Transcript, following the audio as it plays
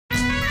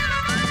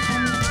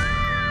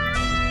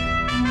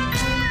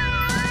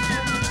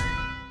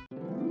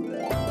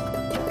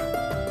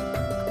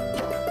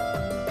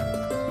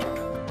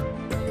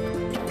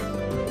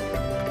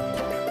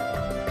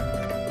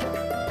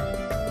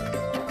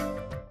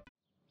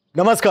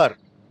नमस्कार,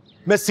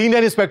 मैं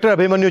senior inspector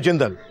Abhimanyu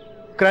Jindal,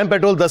 crime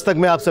petrol Dastak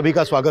में आप सभी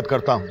का स्वागत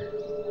करता हूं।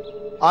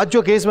 आज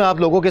जो केस मैं आप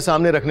लोगों के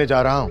सामने रखने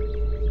जा रहा हूं,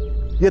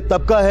 यह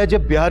तब का है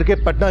जब बिहार के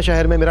पटना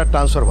शहर में मेरा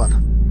ट्रांसफर हुआ था।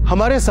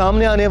 हमारे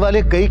सामने आने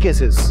वाले कई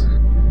केसेस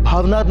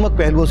भावनात्मक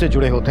पहलुओं से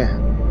जुड़े होते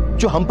हैं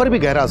जो हम पर भी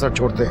गहरा असर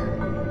छोड़ते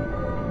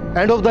हैं।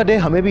 एंड ऑफ द डे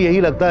हमें भी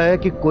यही लगता है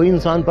कि कोई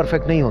इंसान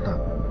परफेक्ट नहीं होता,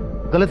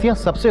 गलतियां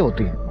सबसे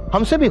होती हैं,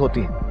 हमसे भी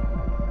होती हैं।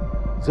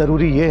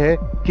 जरूरी यह है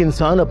कि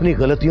इंसान अपनी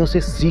गलतियों से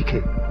सीखे,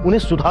 उन्हें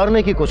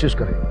सुधारने की कोशिश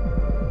करे,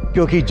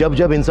 क्योंकि जब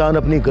जब इंसान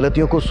अपनी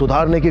गलतियों को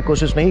सुधारने की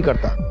कोशिश नहीं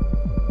करता,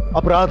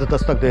 अपराध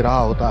दस्तक दे रहा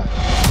होता है।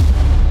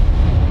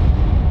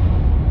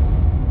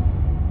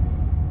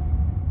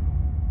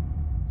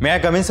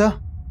 मैं कम इन सर?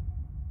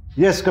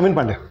 यस, कम इन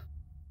पांडे।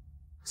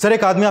 सर,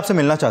 एक आदमी आपसे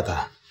मिलना चाहता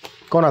है।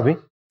 कौन आदमी?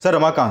 सर,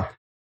 रमाकांत।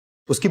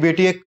 उसकी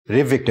बेटी एक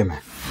रेप विक्टिम है।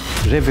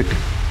 Rape victim?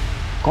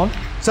 कौन?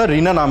 सर,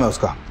 रीना नाम है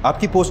उसका।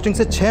 आपकी पोस्टिंग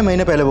से 6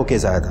 महीने पहले वो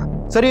केस आया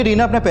था। सर, ये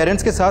रीना अपने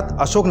पेरेंट्स के साथ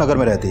अशोक नगर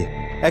में रहती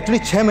है। एक्चुअली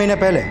 6 महीने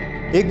पहले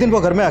एक दिन वो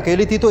घर में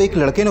अकेली थी तो एक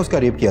लड़के ने उसका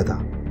रेप किया था।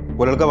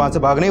 वो लड़का वहां से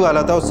भागने ही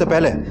वाला था, उससे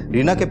पहले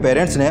रीना के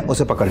पेरेंट्स ने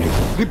उसे पकड़ लिया।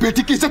 मेरी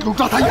बेटी की इज्जत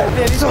लूट रहा था।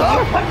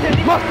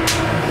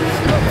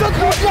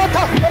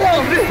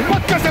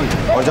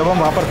 और जब हम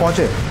वहां पर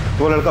पहुंचे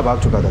तो वो लड़का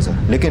भाग चुका था सर,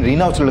 लेकिन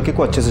रीना उस लड़के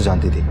को अच्छे से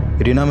जानती थी।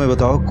 रीना, मैं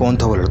बताओ कौन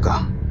था वो लड़का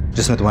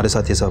जिसने तुम्हारे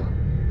साथ ये सब?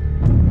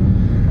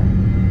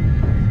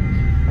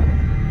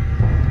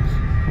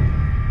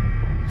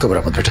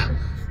 घबरा मत बेटा,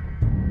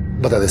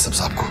 बता दे सब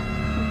साहब को।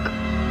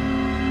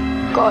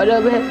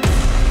 गौरव है,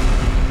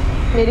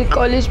 मेरी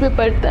कॉलेज में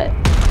पढ़ता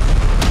है।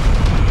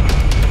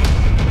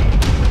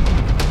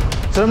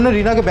 सर, हमने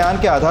रीना के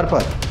बयान के आधार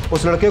पर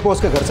उस लड़के को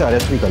उसके घर से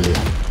अरेस्ट भी कर लिया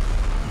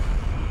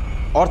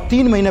और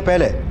 3 महीने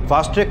पहले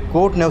फास्ट ट्रैक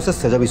कोर्ट ने उसे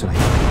सजा भी सुनाई।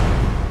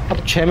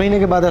 अब 6 महीने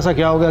के बाद ऐसा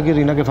क्या होगा कि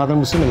रीना के फादर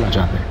मुझसे मिलना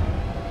चाहते हैं?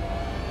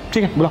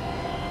 ठीक है, बुलाओ।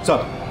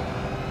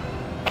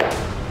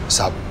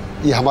 साहब,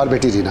 ये हमारी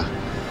बेटी रीना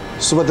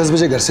सुबह 10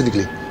 बजे घर से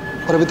निकली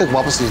और अभी तक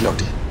वापस नहीं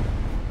लौटी।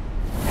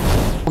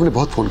 हमने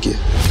बहुत फोन किए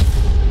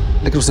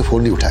लेकिन उसने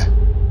फोन नहीं उठाया।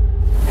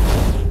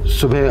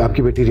 सुबह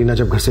आपकी बेटी रीना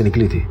जब घर से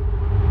निकली थी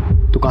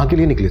तो कहाँ के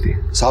लिए निकली थी?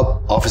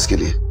 साहब, ऑफिस के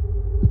लिए।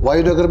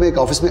 वायुनगर में एक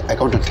ऑफिस में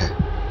अकाउंटेंट है।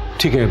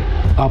 ठीक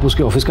है, आप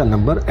उसके ऑफिस का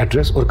नंबर,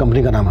 एड्रेस और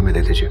कंपनी का नाम हमें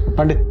दे दीजिए।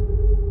 पांडे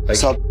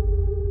साहब,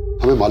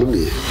 हमें मालूम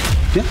नहीं है।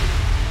 क्या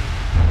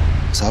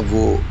साहब,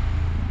 वो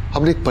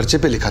हमने एक पर्चे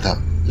पे लिखा था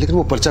लेकिन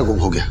वो पर्चा गुम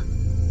हो गया।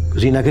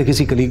 रीना के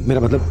किसी कलीग,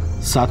 मेरा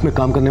मतलब साथ में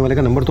काम करने वाले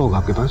का नंबर तो होगा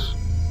आपके पास?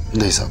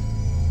 नहीं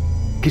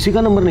साहब, किसी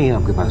का नंबर नहीं है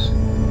आपके पास?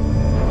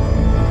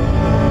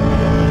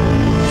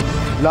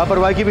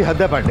 लापरवाही की भी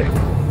हद है पांडे,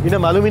 इन्हें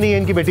मालूम ही नहीं है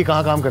इनकी बेटी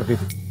कहाँ काम करती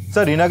थी।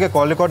 सर, रीना के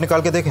कॉल रिकॉर्ड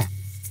निकाल के देखें,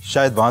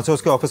 शायद वहां से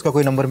उसके ऑफिस का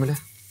कोई नंबर मिले।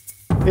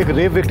 एक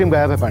रेप विक्टिम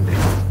गायब है पांडे।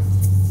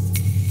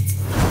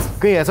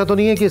 कहीं ऐसा तो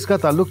नहीं है कि इसका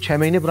ताल्लुक 6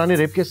 महीने पुराने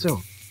रेप केस से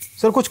हो?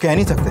 सर, कुछ कह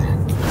नहीं सकते।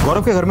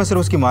 गौरव के घर में सिर्फ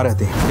उसकी माँ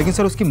रहती है, लेकिन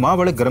सर उसकी माँ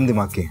बड़े गर्म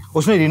दिमाग की है।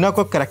 उसने रीना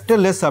को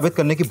कैरेक्टरलेस साबित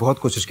करने की बहुत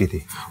कोशिश की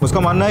थी। उसका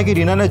मानना है कि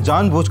रीना ने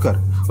जानबूझकर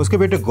उसके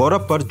बेटे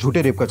गौरव पर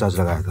झूठे रेप का चार्ज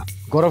लगाया था।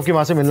 गौरव की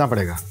माँ से मिलना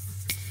पड़ेगा।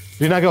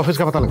 रीना के ऑफिस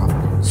का पता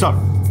लगाओ।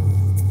 सर,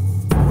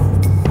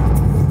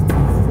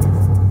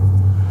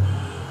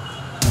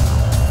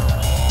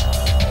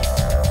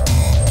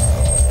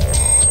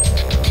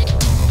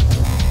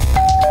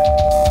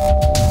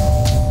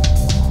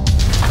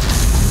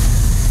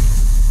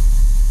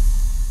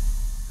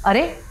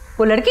 अरे,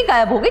 वो लड़की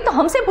गायब हो गई तो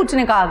हमसे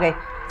पूछने का आ गए?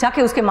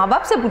 जाके उसके माँ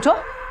बाप से पूछो।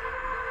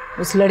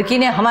 उस लड़की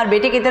ने हमारे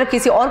बेटे की तरफ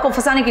किसी और को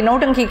फंसाने की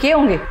नौटंकी किए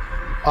होंगे।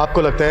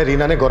 आपको लगता है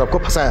रीना ने गौरव को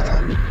फंसाया था?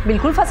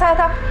 बिल्कुल फंसाया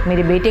था।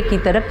 मेरे बेटे की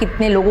तरफ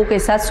कितने लोगों के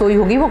साथ सोई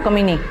होगी वो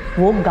कमी नहीं।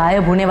 वो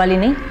गायब होने वाली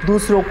नहीं,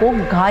 दूसरों को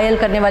घायल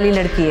करने वाली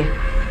लड़की है।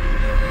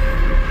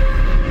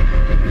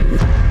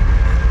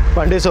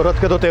 पांडे, इस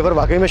औरत के तो तेवर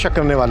वाकई में शक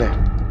करने वाले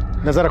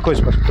हैं। नजर रखो इस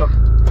पर।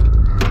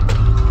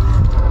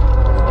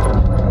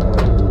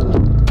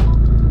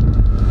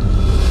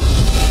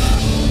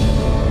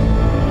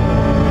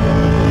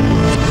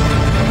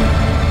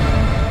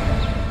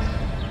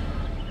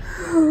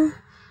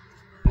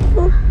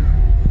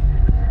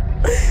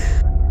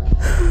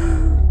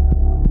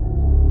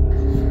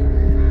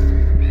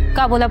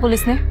 क्या बोला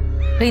पुलिस ने?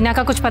 रीना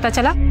का कुछ पता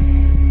चला?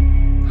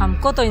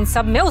 हमको तो इन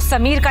सब में उस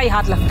समीर का ही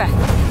हाथ लगता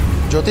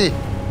है। ज्योति,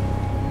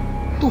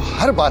 तू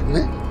हर बात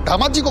में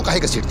दामाद जी को काहे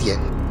घसीटती है?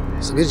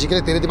 समीर जी के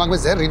लिए तेरे दिमाग में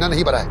जहर रीना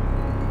नहीं भरा है।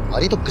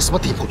 हमारी तो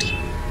किस्मत ही फूटी।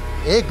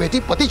 एक बेटी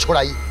पति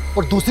छोड़ाई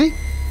और दूसरी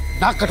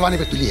नाक कटवाने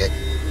पे तुली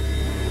है।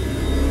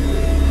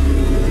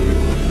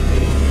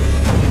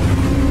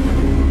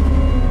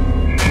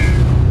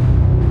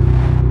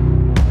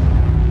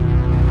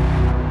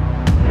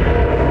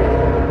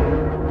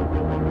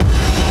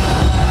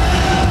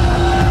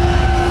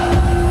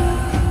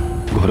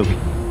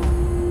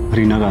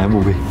 रीना गायब हो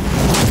गई।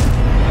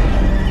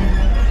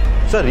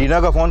 सर, रीना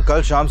का फोन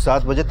कल शाम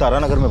 7 बजे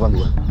तारानगर में बंद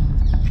हुआ।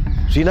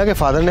 रीना के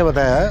फादर ने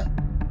बताया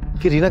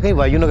कि रीना कहीं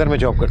वायुनगर में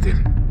जॉब करती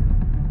थी।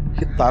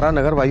 कि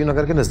तारानगर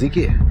वायुनगर के नजदीक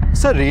ही है।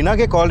 सर, रीना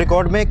के कॉल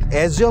रिकॉर्ड में एक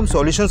एसजीएम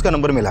सॉल्यूशंस का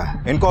नंबर मिला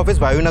है। इनका ऑफिस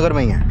वायुनगर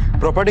में ही है।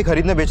 प्रॉपर्टी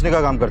खरीदने बेचने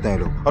का काम करते हैं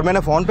लोग। और मैंने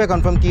फोन पे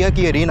कंफर्म किया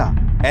कि ये रीना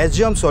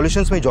एसजे होम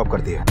सॉल्यूशंस में जॉब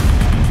करती है।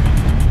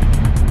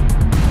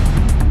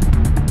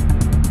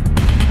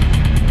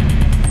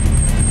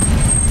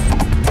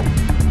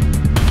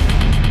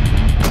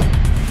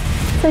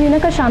 सर रीना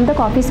कल शाम तक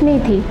ऑफिस में ही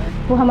थी,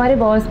 वो हमारे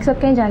बॉस के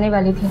साथ कहीं जाने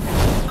वाली थी।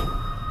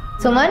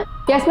 सुमन।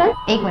 Yes ma'am.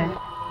 एक मिनट,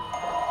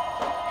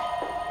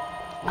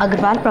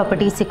 अग्रवाल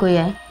प्रॉपर्टीज से कोई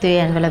आए तो ये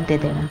एनवेलप दे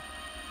देना।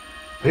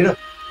 रीना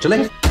चले,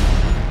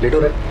 लेट हो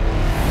रहे।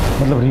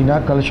 मतलब रीना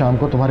कल शाम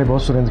को तुम्हारे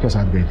बॉस सुरेंद्र के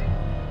साथ गई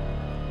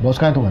थी। बॉस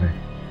कहाँ है तुम्हारे?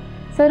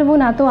 सर वो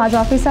ना तो आज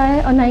ऑफिस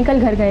आए और ना ही कल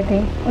घर गए थे,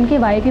 उनकी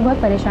वाइफ भी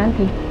बहुत परेशान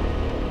थी।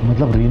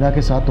 मतलब रीना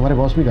के साथ तुम्हारे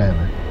बॉस भी गायब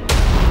है?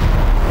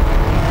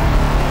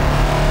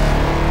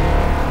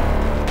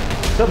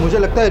 सर मुझे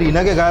लगता है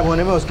रीना के गायब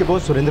होने में उसके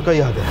बॉस सुरेंद्र का ही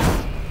हाथ है,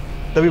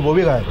 तभी वो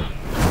भी गायब है।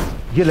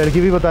 ये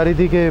लड़की भी बता रही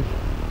थी कि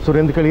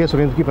सुरेंद्र के लिए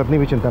सुरेंद्र की पत्नी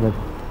भी चिंता में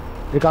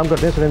थी। एक काम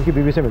करते हैं, सुरेंद्र की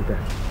बीवी से मिलते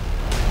हैं।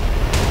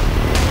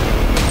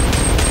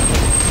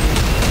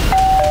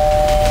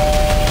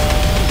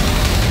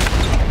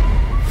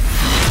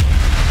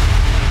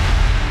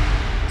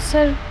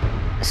 सर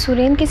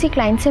सुरेंद्र किसी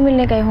क्लाइंट से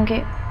मिलने गए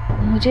होंगे,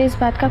 मुझे इस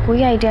बात का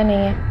कोई आइडिया नहीं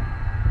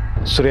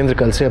है। सुरेंद्र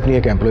कल से अपनी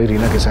एक एम्प्लॉय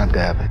रीना के साथ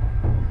गायब है।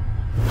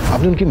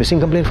 आपने उनकी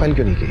मिसिंग कंप्लेंट फाइल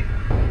क्यों नहीं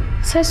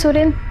की? सर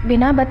सुरेंद्र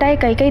बिना बताए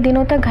कई कई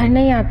दिनों तक घर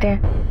नहीं आते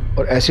हैं।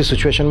 और ऐसी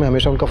सिचुएशन में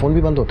हमेशा उनका फ़ोन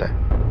भी बंद होता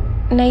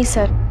है? नहीं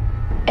सर,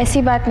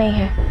 ऐसी बात नहीं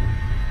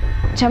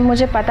है। जब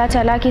मुझे पता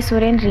चला कि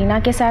सुरेंद्र रीना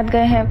के साथ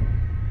गए हैं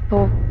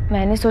तो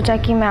मैंने सोचा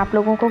कि मैं आप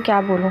लोगों को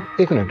क्या बोलूं।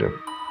 एक मिनट,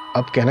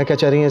 आप कहना क्या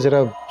चाह रही हैं,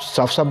 ज़रा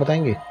साफ साफ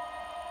बताएंगे?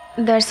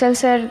 दरअसल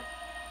सर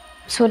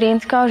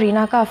सुरेंद्र का और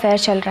रीना का अफेयर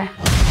चल रहा है।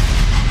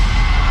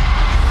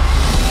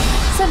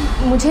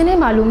 सर मुझे नहीं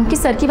मालूम कि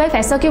सर की वाइफ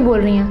ऐसा क्यों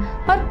बोल रही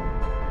हैं,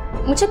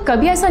 और मुझे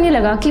कभी ऐसा नहीं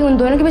लगा कि उन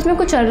दोनों के बीच में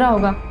कुछ चल रहा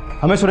होगा।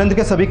 हमें सुरेंद्र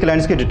के सभी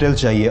क्लाइंट्स की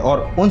डिटेल्स चाहिए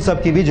और उन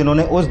सब की भी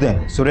जिन्होंने उस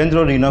दिन सुरेंद्र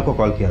और रीना को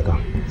कॉल किया था।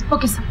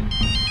 Okay sir.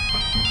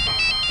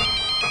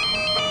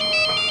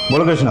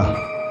 बोलो कृष्णा।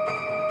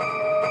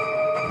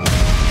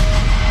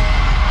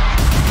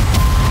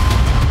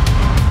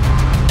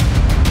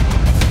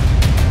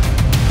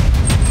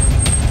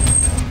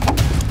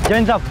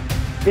 जैन साहब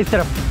इस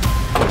तरफ।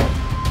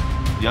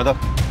 यादव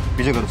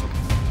पीछे करो सब।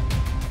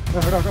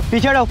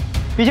 पीछे हटो,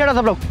 पीछे हटो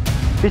सब लोग,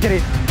 पीछे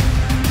रहिए।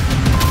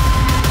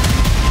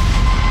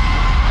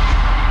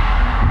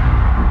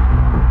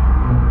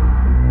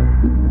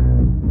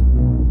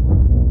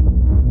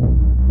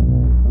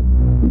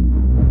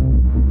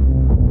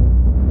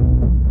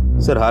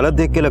 सर हालत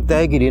देख के लगता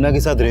है कि रीना के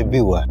साथ रेप भी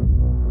हुआ है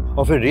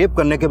और फिर रेप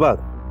करने के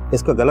बाद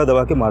इसका गला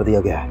दबा के मार दिया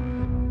गया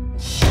है।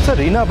 सर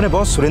रीना अपने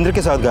बॉस सुरेंद्र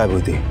के साथ गायब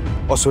हुई थी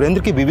और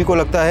सुरेंद्र की बीवी को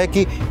लगता है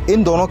कि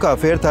इन दोनों का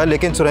अफेयर था,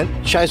 लेकिन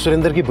शायद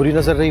सुरेंद्र की बुरी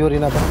नजर रही हो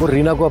रीना पर। वो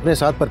रीना को अपने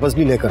साथ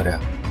पर्पसली लेकर गया,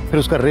 फिर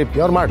उसका रेप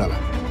किया और मार डाला।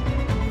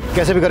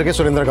 कैसे भी करके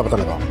सुरेंद्र का पता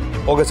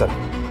लगाओ। Okay sir.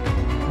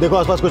 देखो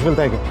आसपास कुछ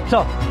मिलता है क्या?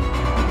 सर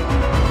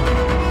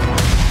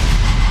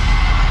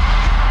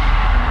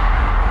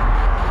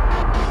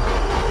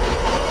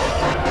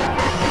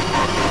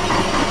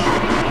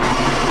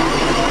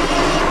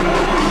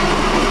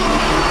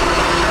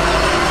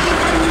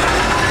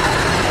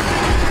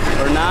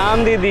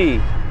दीदी,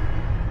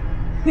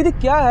 दीदी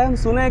क्या है? हम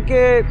सुने कि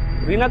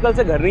रीना कल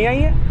से घर नहीं आई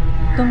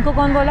है। तुमको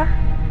कौन बोला?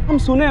 हम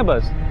सुने हैं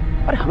बस।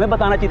 अरे हमें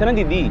बताना चाहिए था ना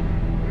दीदी,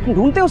 हम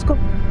ढूंढते उसको।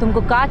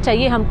 तुमको क्या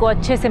चाहिए हमको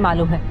अच्छे से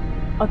मालूम है,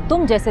 और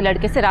तुम जैसे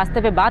लड़के से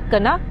रास्ते पे बात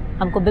करना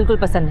हमको बिल्कुल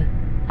पसंद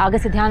नहीं। आगे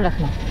से ध्यान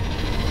रखना।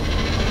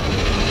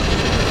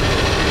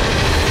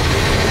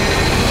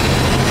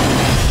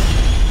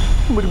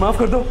 मुझे माफ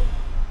कर दो,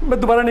 मैं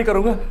दोबारा नहीं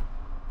करूंगा,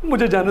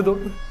 मुझे जाने दो,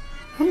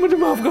 मुझे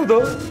माफ कर दो।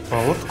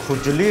 बहुत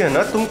खुजली है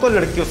ना तुमको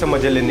लड़कियों से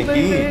मजे लेने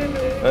की?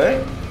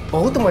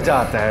 बहुत मजा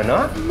आता है ना?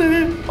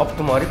 अब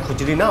तुम्हारी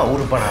खुजली ना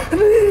और बढ़ाते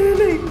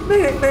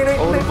हैं,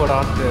 और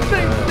बढ़ाते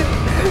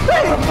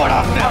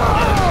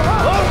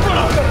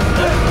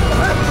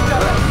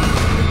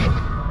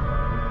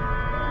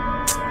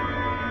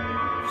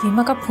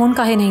रीमा का फोन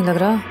काहे नहीं लग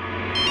रहा?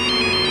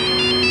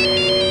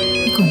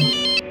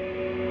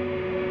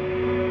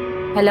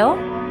 हेलो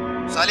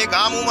साली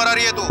कहाँ मुंह मरा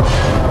रही है तू?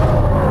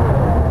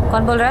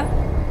 कौन बोल रहा है?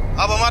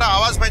 अब हमारा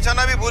आवाज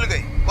पहचाना भी भूल गई।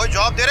 कोई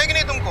जॉब दे रहे कि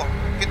नहीं तुमको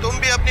कि तुम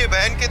भी अपनी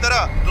बहन की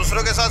तरह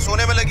दूसरों के साथ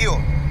सोने में लगी हो?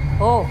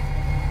 ओ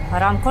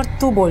हरामखोर,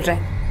 तू बोल रहा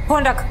है?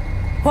 फोन रख,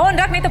 फोन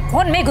रख, नहीं तो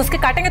फोन में घुस के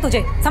काटेंगे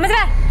तुझे, समझ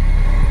रहा है?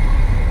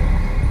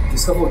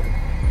 किसका फोन?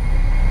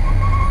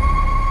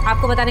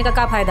 आपको बताने का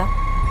क्या फायदा?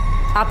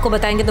 आपको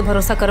बताएंगे तो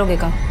भरोसा करोगे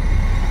का?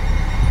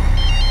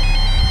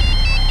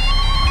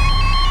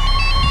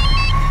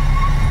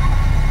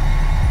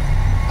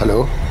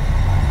 हेलो,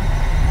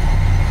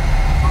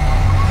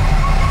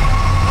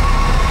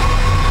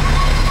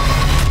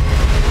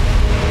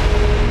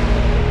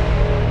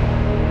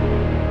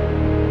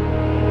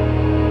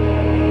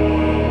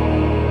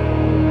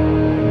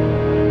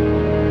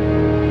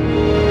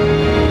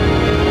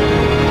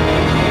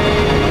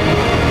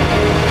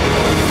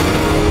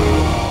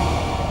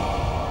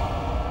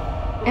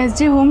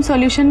 एसजे होम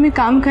सॉल्यूशन में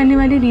काम करने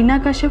वाली रीना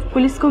का शव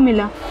पुलिस को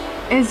मिला।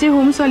 एसजे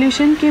होम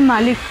सॉल्यूशन के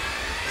मालिक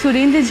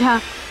सुरेंद्र झा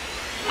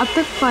अब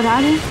तक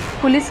फरार हैं।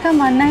 पुलिस का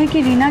मानना है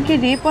कि रीना के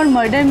रेप और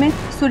मर्डर में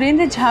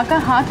सुरेंद्र झा का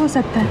हाथ हो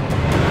सकता है।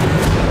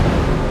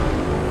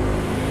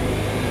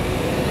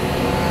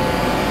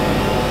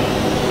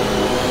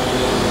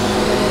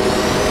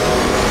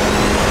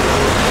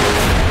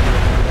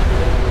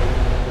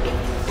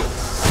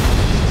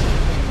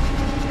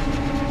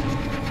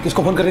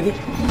 किसको फोन करेगी?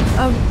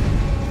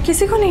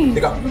 किसी को नहीं।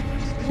 दिखा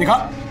दिखा,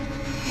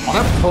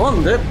 अरे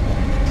फोन दे।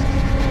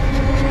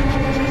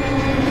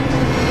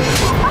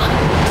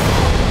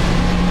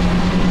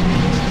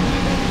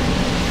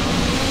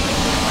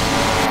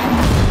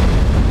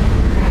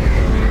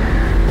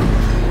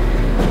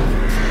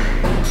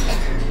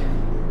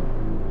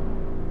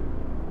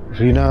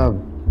 रीना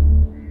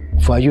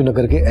वायु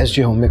नगर के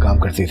एसजे होम में काम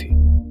करती थी।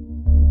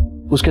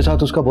 उसके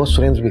साथ उसका बॉस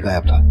सुरेंद्र भी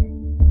गायब था।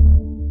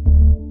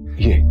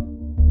 ये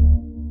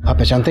आप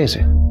पहचानते हैं इसे?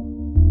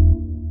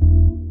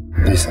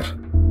 नहीं सर।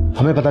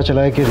 हमें पता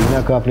चला है कि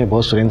रीना का अपने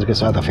बॉस सुरेंद्र के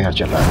साथ अफेयर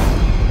चल रहा है।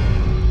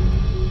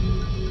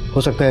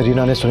 हो सकता है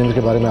रीना ने सुरेंद्र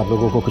के बारे में आप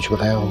लोगों को कुछ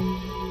बताया हो।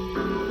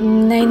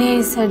 नहीं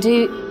नहीं सर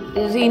जी,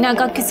 रीना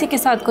का किसी के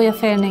साथ कोई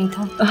अफेयर नहीं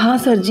था। हाँ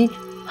सर जी,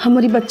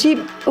 हमारी बच्ची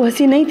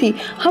वैसी नहीं थी।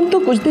 हम तो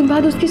कुछ दिन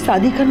बाद उसकी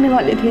शादी करने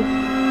वाले थे।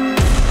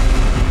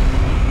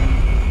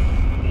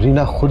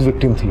 रीना खुद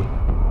विक्टिम थी।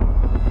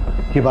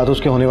 ये बात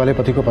उसके होने वाले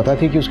पति को पता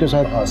थी कि उसके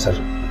साथ? हाँ सर,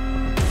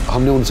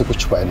 हमने उनसे कुछ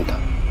छुपाया नहीं था।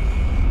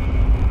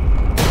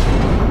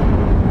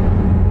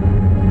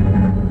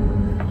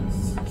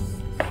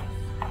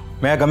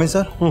 मैं कम इन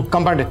सर?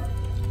 कम पांडे।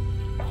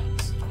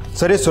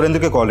 सर ये सुरेंद्र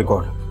के कॉल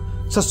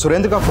रिकॉर्ड। सर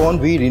सुरेंद्र का फोन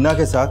भी रीना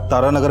के साथ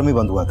तारानगर में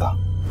बंद हुआ था।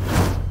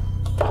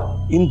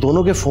 इन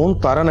दोनों के फोन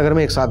तारानगर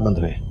में एक साथ बंद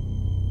हुए।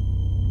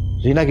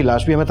 रीना की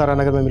लाश भी हमें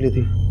तारानगर में मिली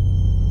थी।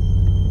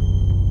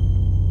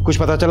 कुछ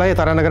पता चला ये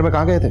तारानगर में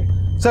कहाँ गए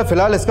थे? सर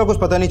फिलहाल इसका कुछ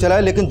पता नहीं चला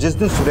है, लेकिन जिस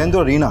दिन सुरेंद्र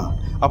और रीना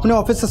अपने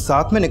ऑफिस से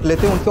साथ में निकले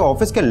थे, उनके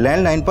ऑफिस के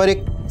लैंडलाइन पर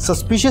एक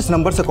सस्पिशियस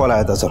नंबर से कॉल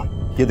आया था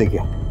सर। ये देखिए।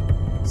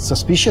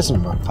 Suspicious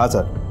number? हाँ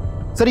सर।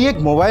 सर ये एक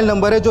मोबाइल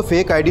नंबर है जो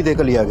फेक आईडी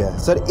देकर लिया गया है।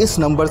 सर इस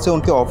नंबर से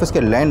उनके ऑफिस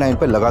के लैंडलाइन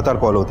पर लगातार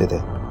कॉल होते थे,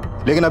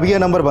 लेकिन अभी यह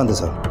नंबर बंद है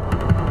सर।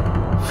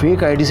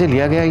 फेक आईडी से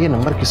लिया गया ये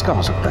नंबर किसका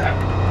हो सकता है?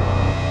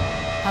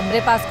 हमारे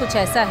पास कुछ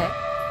ऐसा है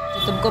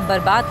जो तुमको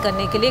बर्बाद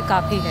करने के लिए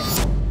काफी है।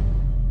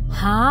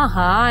 हाँ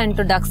हाँ,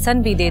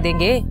 इंट्रोडक्शन भी दे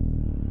देंगे।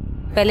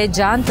 पहले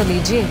जान तो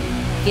लीजिए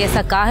कि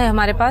ऐसा क्या है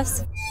हमारे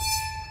पास।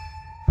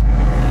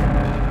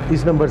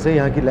 इस नंबर से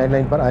यहाँ की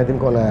लैंडलाइन पर आए दिन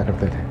कॉल आया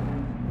करते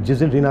थे। जिस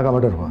दिन रीना का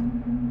मर्डर हुआ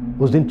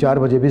उस दिन 4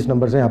 बजे भी इस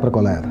नंबर से यहाँ पर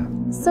कॉल आया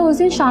था। सर उस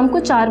दिन शाम को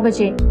 4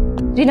 बजे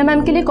रीना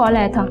मैम के लिए कॉल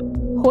आया था।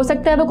 हो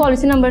सकता है वो कॉल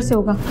इसी नंबर से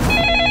होगा।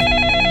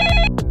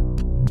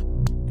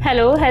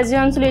 Hello, has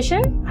your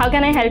solution, how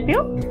can I help you?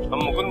 हम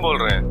मुकुंद बोल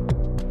रहे हैं,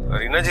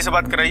 रीना जी से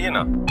बात कराइए ना।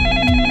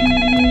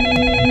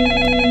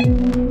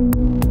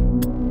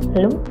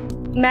 हेलो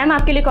मैम,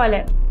 आपके लिए कॉल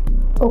है।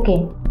 ओके।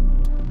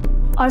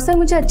 और सर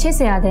मुझे अच्छे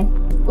से याद है,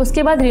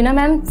 उसके बाद रीना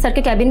मैम सर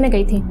के कैबिन में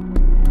गई थी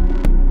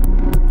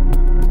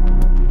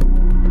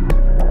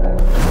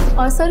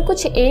और सर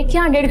कुछ 1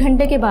 या 1.5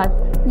 घंटे के बाद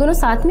दोनों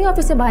साथ में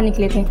ऑफिस से बाहर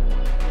निकले थे।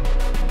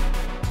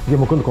 ये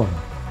मुकुंद कौन है?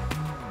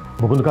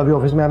 मुकुंद का भी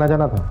ऑफिस में आना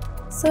जाना था?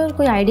 सर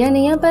कोई आइडिया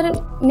नहीं है, पर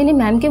मैंने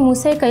मैम के मुंह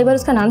से कई बार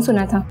उसका नाम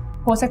सुना था।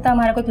 हो सकता है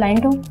हमारा कोई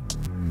क्लाइंट हो।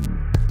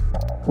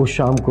 उस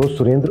शाम को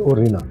सुरेंद्र और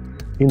रीना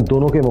इन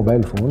दोनों के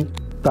मोबाइल फोन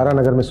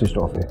तारानगर में स्विच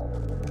ऑफ है।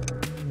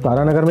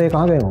 तारानगर में ये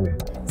कहाँ गए होंगे?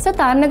 सर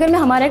तारानगर में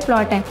हमारा एक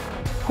प्लॉट है।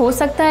 हो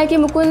सकता है कि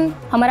मुकुंद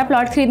हमारा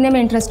प्लॉट खरीदने में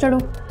इंटरेस्टेड हो।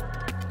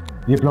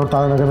 ये प्लॉट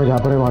तारानगर में जहाँ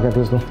पर है वहाँ का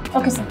एड्रेस दो।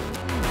 Okay sir.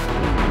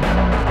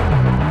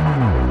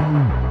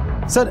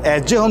 Sir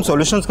SJ home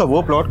solutions का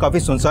वो प्लॉट काफी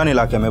सुनसान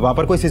इलाके में, वहाँ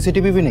पर कोई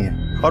सीसीटीवी भी नहीं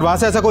है और वहाँ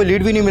से ऐसा कोई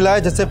लीड भी नहीं मिला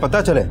है जिससे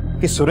पता चले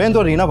कि सुरेंद्र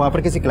और रीना वहाँ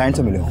पर किसी क्लाइंट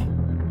से मिले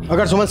हों।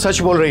 अगर सुमन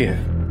सच बोल रही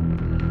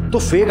है तो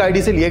फेक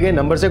आईडी से लिए गए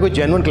नंबर से कोई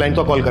जेन्युइन क्लाइंट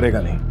तो कॉल करेगा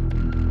नहीं।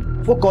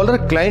 वो कॉलर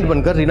क्लाइंट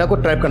बनकर रीना को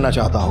ट्रैप करना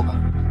चाहता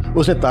होगा।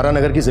 उसने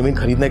तारानगर की जमीन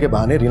खरीदने के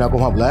बहाने रीना को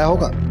वहां बुलाया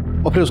होगा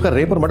और फिर उसका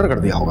रेप और मर्डर कर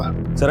दिया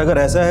होगा। सर अगर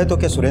ऐसा है तो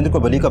क्या सुरेंद्र को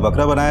बलि का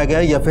बकरा बनाया गया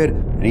है या फिर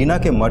रीना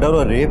के मर्डर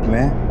और रेप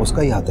में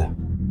उसका ही हाथ है?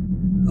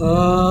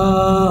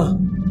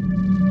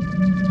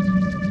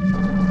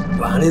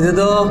 पानी दे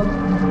दो।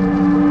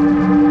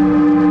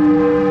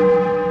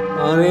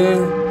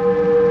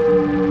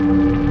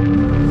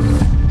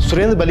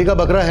 सुरेंद्र बलि का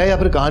बकरा है या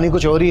फिर कहानी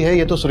कुछ और ही है,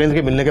 ये तो सुरेंद्र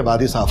के मिलने के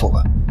बाद ही साफ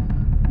होगा।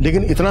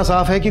 लेकिन इतना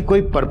साफ है कि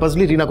कोई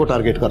पर्पसली रीना को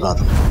टारगेट कर रहा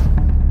था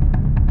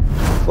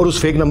और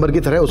उस फेक नंबर की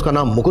तरह उसका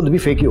नाम मुकुंद भी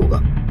फेक ही होगा।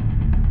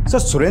 सर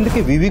सुरेंद्र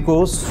की बीवी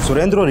को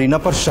सुरेंद्र और रीना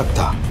पर शक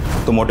था,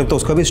 तो मोटिव तो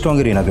उसका भी स्ट्रॉन्ग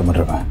है रीना के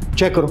मर्डर में।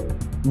 चेक करो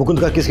मुकुंद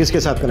का किस किस के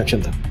साथ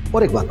कनेक्शन था।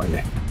 और एक बात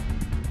पांडे,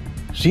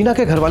 रीना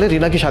के घर वाले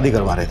रीना की शादी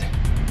करवा रहे थे।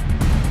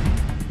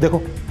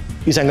 देखो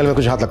इस एंगल में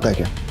कुछ हाथ लगता है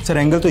क्या? सर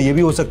एंगल तो ये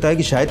भी हो सकता है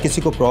कि शायद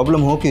किसी को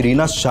प्रॉब्लम हो कि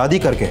रीना शादी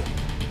करके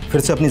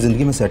फिर से अपनी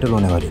जिंदगी में सेटल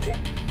होने वाली थी।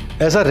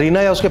 ऐसा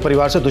रीना या उसके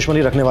परिवार से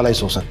दुश्मनी रखने वाला ही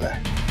सोच सकता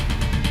है।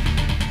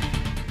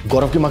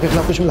 गौरव की मां के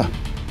खिलाफ कुछ मिला?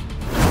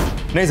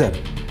 नहीं सर,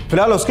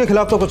 फिलहाल उसके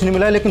खिलाफ तो कुछ नहीं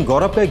मिला है, लेकिन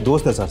गौरव का एक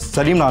दोस्त है सर,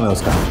 सलीम नाम है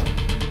उसका।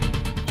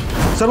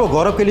 सर वो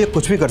गौरव के लिए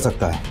कुछ भी कर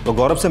सकता है। वो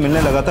गौरव से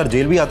मिलने लगातार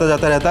जेल भी आता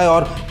जाता रहता है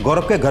और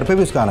गौरव के घर पे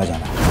भी उसका आना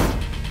जाना है।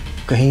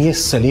 कहीं ये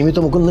सलीम ही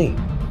तो मुकुंद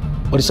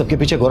नहीं और इस सबके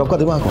पीछे गौरव का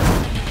दिमाग हो।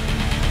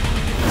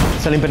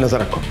 सलीम पे नजर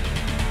रखो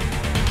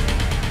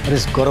और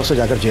इस गौरव से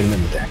जाकर जेल में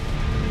मिलते हैं।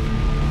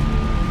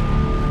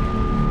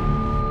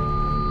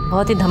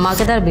 बहुत ही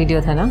धमाकेदार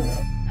वीडियो था ना।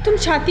 तुम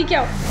चाहती क्या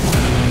हो?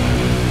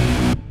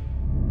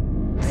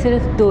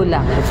 सिर्फ 2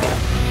 लाख रुपया।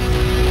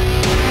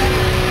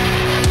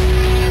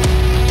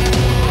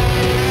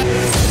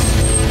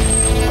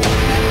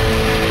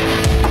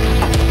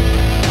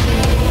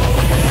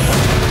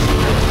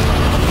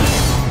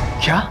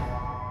 क्या?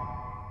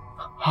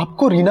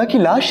 आपको रीना की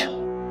लाश?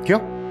 क्यों?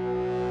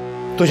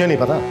 तुझे नहीं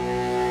पता?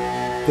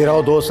 तेरा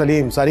वो दोस्त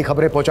सलीम सारी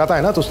खबरें पहुंचाता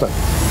है ना तुझ तक।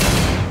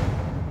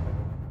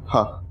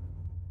 हाँ,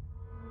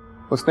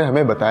 उसने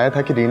हमें बताया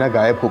था कि रीना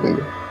गायब हो गई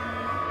है,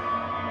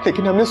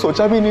 लेकिन हमने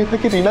सोचा भी नहीं था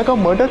कि रीना का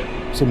मर्डर।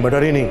 सिर्फ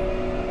मर्डर ही नहीं,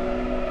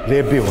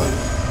 रेप भी हुआ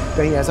है।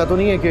 कहीं ऐसा तो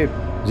नहीं है कि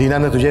रीना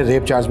ने तुझे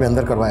रेप चार्ज में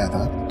अंदर करवाया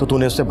था तो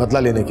तूने उससे बदला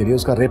लेने के लिए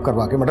उसका रेप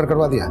करवा के मर्डर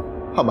करवा दिया?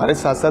 हमारे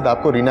साथ साथ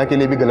आपको रीना के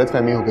लिए भी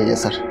गलतफहमी हो गई है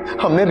सर।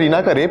 हमने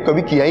रीना का रेप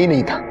कभी किया ही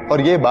नहीं था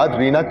और ये बात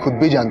रीना खुद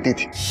भी जानती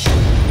थी।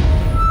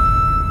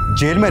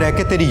 जेल में रह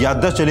के तेरी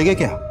याददाश्त चली गई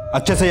क्या?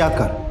 अच्छे से याद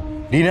कर,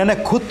 रीना ने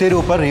खुद तेरे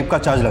ऊपर रेप का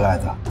चार्ज लगाया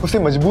था। उसे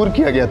मजबूर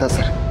किया गया था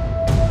सर।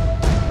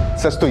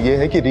 सच तो यह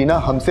है कि रीना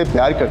हमसे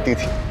प्यार करती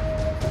थी।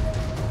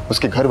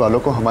 उसके घर वालों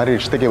को हमारे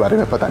रिश्ते के बारे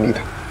में पता नहीं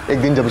था।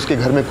 एक दिन जब उसके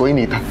घर में कोई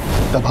नहीं था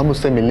तब हम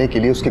उससे मिलने के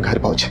लिए उसके घर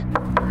पहुंचे।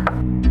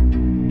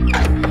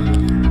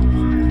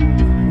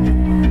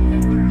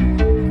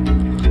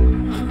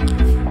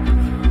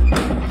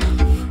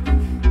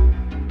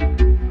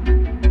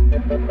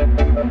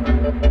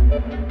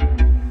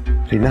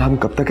 रीना, हम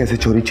कब तक ऐसे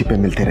चोरी छिपे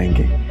मिलते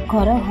रहेंगे?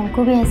 गौरव,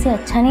 हमको भी ऐसे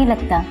अच्छा नहीं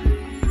लगता।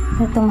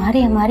 पर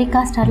तुम्हारी हमारी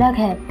कास्ट अलग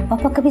है,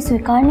 पापा कभी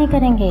स्वीकार नहीं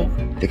करेंगे।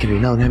 लेकिन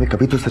रीना, उन्हें हमें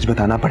कभी तो सच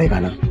बताना पड़ेगा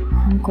ना।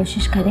 हम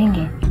कोशिश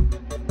करेंगे।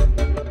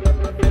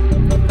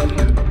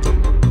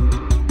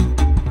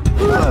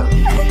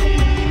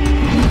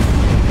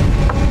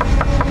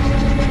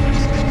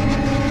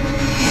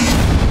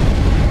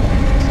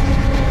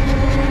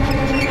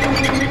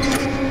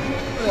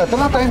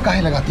 इतना टाइम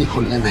काहे लगाती है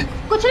खोलने में?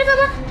 कुछ नहीं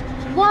पापा,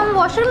 वो हम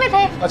वॉशरूम में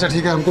थे। अच्छा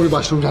ठीक है, हमको भी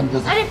वॉशरूम जाना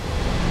था। अरे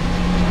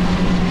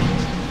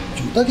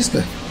जूता किसका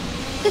है?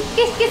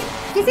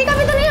 किसी का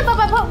भी तो नहीं है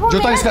पापा। वो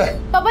जूता किसका है?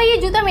 पापा ये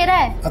जूता मेरा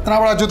है। इतना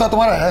बड़ा जूता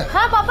तुम्हारा है?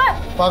 हाँ पापा।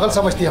 पागल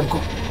समझती है हमको।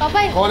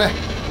 पापा कौन है?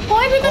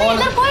 कोई भी तो नहीं,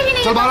 इधर कोई भी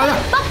नहीं। चल बाहर आ जा।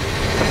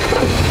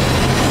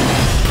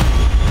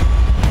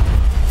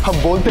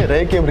 हम बोलते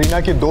रहे कि हम रीना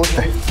के दोस्त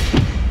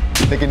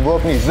हैं, लेकिन वो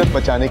अपनी इज्जत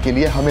बचाने के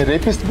लिए हमें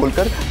रेपिस्ट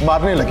बोलकर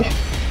मारने लगे।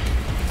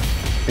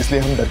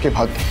 इसलिए हम डर के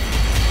भाग गए।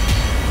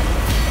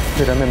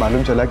 फिर हमें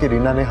मालूम चला कि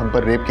रीना ने हम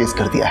पर रेप केस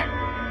कर दिया है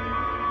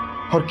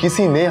और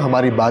किसी ने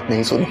हमारी बात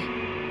नहीं सुनी।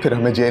 फिर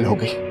हमें जेल हो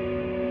गई,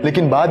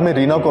 लेकिन बाद में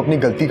रीना को अपनी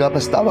गलती का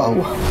पछतावा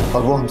हुआ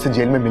और वो हमसे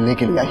जेल में मिलने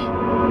के लिए आई।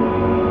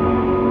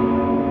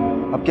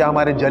 अब क्या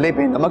हमारे जले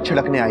पे नमक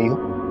छिड़कने आई हो?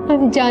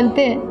 हम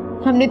जानते हैं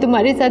हमने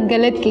तुम्हारे साथ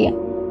गलत किया,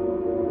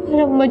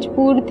 पर हम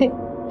मजबूर थे।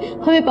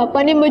 हमें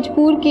पापा ने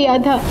मजबूर किया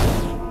था।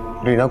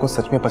 रीना को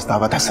सच में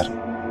पछतावा था सर,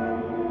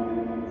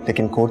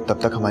 लेकिन कोर्ट तब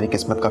तक हमारी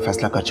किस्मत का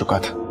फैसला कर चुका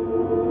था।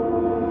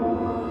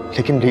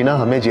 लेकिन रीना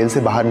हमें जेल से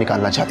बाहर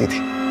निकालना चाहती थी।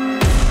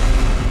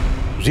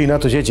 रीना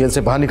तुझे जेल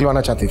से बाहर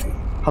निकलवाना चाहती थी?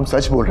 हम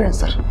सच बोल रहे हैं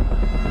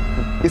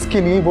सर।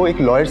 इसके लिए वो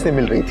एक लॉयर से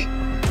मिल रही थी,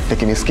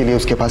 लेकिन इसके लिए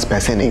उसके पास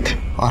पैसे नहीं थे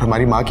और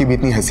हमारी माँ की भी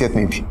इतनी हैसियत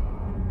नहीं थी।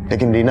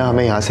 लेकिन रीना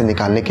हमें यहाँ से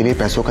निकालने के लिए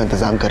पैसों का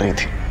इंतजाम कर रही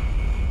थी।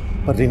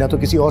 पर रीना तो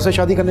किसी और से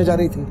शादी करने जा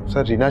रही थी।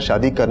 सर, रीना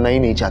शादी करना ही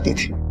नहीं चाहती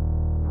थी।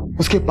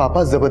 उसके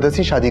पापा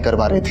जबरदस्ती शादी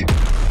करवा रहे थे।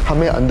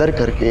 हमें अंदर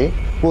करके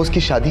वो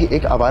उसकी शादी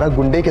एक आवारा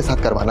गुंडे के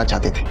साथ करवाना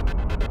चाहते थे,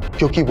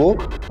 क्योंकि वो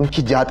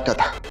उनकी जात का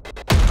था,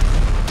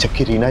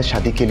 जबकि रीना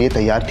शादी के लिए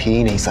तैयार थी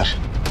ही नहीं सर।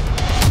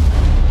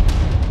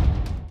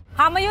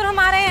 हाँ मयूर, हम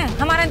आ रहे हैं,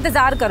 हमारा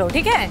इंतजार करो,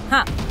 ठीक है?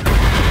 हाँ।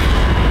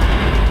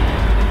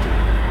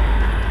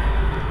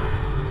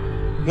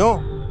 क्यों?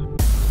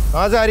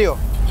 कहाँ से आ रही हो?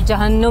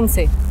 जहन्नुम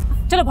से।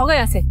 चलो भागो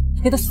यहाँ से,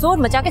 ये तो शोर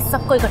मचा के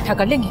सबको इकट्ठा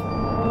कर लेंगे।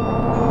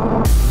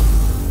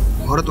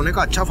 औरत होने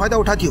का अच्छा फायदा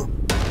उठाती हो,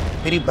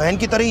 मेरी बहन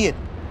की तरह ही है।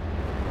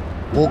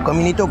 वो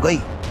कमीनी तो गई,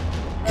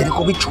 तेरे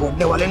को भी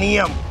छोड़ने वाले नहीं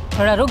है हम।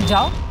 थोड़ा रुक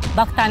जाओ,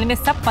 वक्त आने में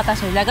सब पता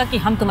चल जाएगा कि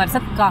हम तुम्हारे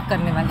साथ क्या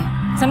करने वाले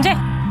हैं, समझे?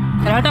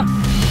 चलो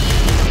हटो।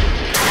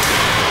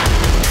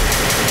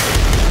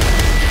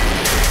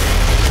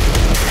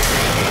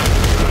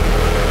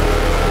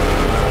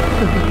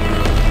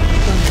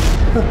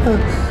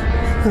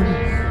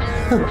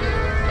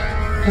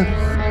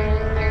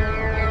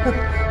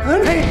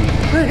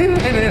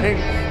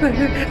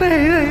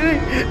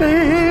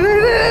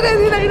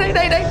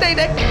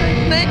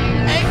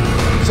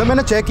 सर,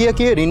 मैंने चेक किया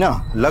कि रीना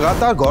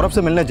लगातार गौरव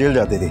से मिलने जेल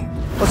जाती थी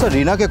और सर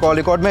रीना के कॉल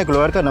रिकॉर्ड में एक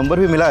लॉयर का नंबर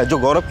भी मिला है जो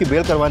गौरव की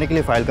बेल करवाने के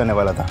लिए फाइल करने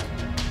वाला था।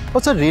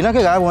 और सर रीना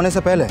के गायब होने से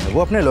पहले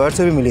वो अपने लॉयर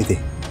से भी मिली थी।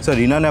 सर,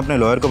 रीना ने अपने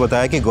लॉयर को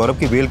बताया कि गौरव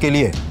की बेल के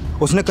लिए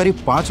उसने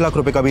करीब 5 लाख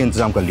रुपए का भी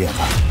इंतजाम कर लिया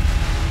था।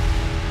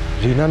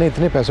 रीना ने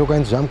इतने पैसों का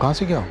इंतजाम कहाँ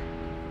से किया?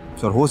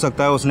 सर, हो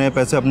सकता है उसने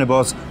पैसे अपने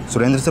बॉस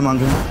सुरेंद्र से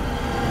मांगे।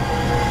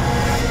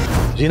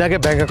 रीना के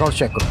बैंक अकाउंट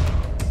चेक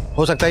करो,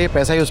 हो सकता है ये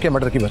पैसा ही उसके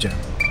मर्डर की वजह।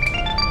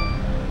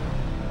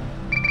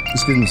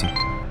 Excuse me sir.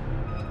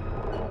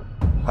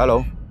 हेलो।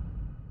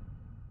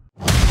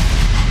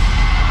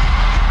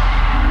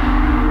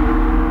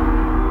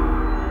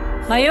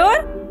 मयूर,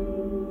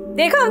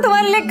 देखो हम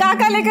तुम्हारे लिए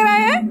क्या लेकर आए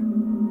हैं।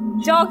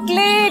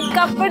 चॉकलेट,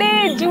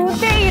 कपड़े,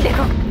 जूते, ये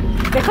देखो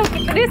देखो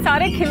कितने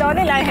सारे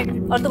खिलौने लाए हैं।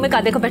 और तुम्हें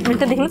कहा, देखो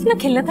बैडमिंटन देखना था ना,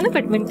 खेलना था ना,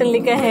 बैडमिंटन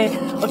लेकर है।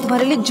 और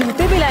तुम्हारे लिए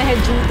जूते भी लाए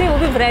हैं, जूते वो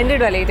भी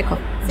ब्रांडेड वाले। देखो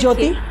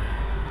ज्योति,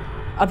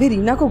 अभी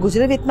रीना को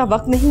गुजरे हुए इतना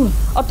वक्त नहीं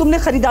हुआ और तुमने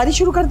खरीदारी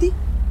शुरू कर दी।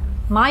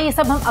 माँ, ये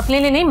सब हम अपने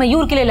लिए नहीं,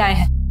 मयूर के लिए लाए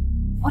हैं।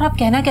 और आप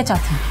कहना क्या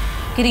चाहती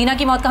हैं कि रीना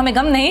की मौत का हमें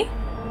गम नहीं?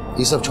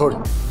 ये सब छोड़,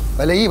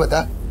 पहले ये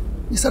बता,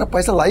 ये सारा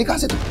पैसा लाई कहाँ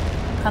से तू?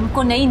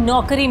 हमको नई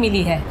नौकरी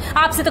मिली है,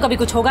 आपसे तो कभी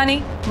कुछ होगा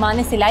नहीं। माँ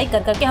ने सिलाई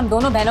कर करके हम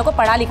दोनों बहनों को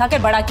पढ़ा लिखा के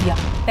बड़ा किया।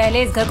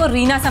 पहले इस घर को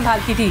रीना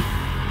संभालती थी,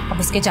 अब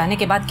उसके जाने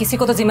के बाद किसी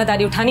को तो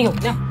जिम्मेदारी उठानी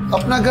होगी ना।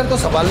 अपना घर तो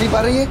संभाल नहीं पा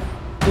रही है,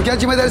 तो क्या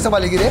जिम्मेदारी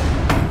संभालेगी रे?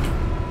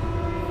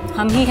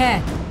 हम ही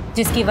हैं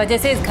जिसकी वजह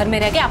से इस घर में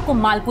रह के आपको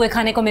मालपुए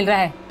खाने को मिल रहा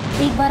है।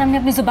 एक बार हमने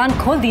अपनी जुबान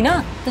खोल दी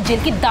ना, तो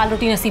जेल की दाल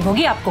रोटी नसीब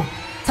होगी आपको,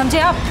 समझे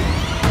आप?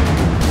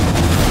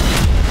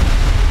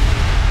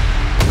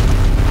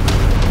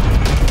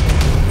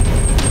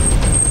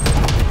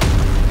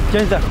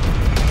 चल सर,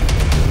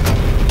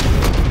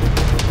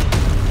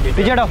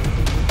 पीछे हटो।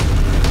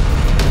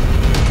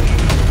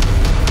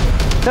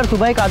 सर,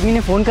 सुबह एक आदमी ने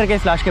फोन करके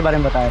इस लाश के बारे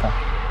में बताया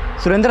था।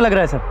 सुरेंद्र लग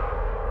रहा है सर।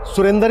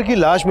 सुरेंद्र की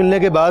लाश मिलने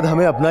के बाद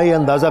हमें अपना ये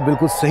अंदाजा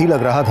बिल्कुल सही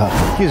लग रहा था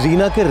कि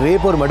रीना के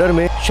रेप और मर्डर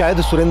में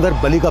शायद सुरेंद्र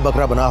बलि का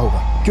बकरा बना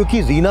होगा,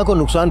 क्योंकि रीना को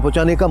नुकसान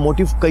पहुंचाने का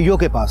मोटिव कईयों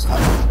के पास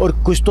था और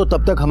कुछ तो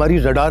तब तक हमारी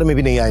रडार में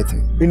भी नहीं आए थे।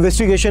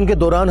 इन्वेस्टिगेशन के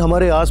दौरान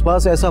हमारे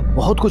आसपास ऐसा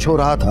बहुत कुछ हो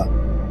रहा था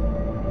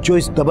जो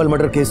इस डबल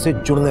मर्डर केस से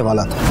जुड़ने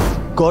वाला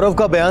था। गौरव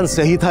का बयान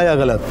सही था या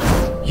गलत,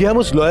 ये हम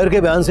उस लॉयर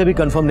के बयान से भी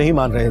कंफर्म नहीं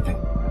मान रहे थे,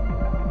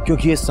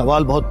 क्योंकि ये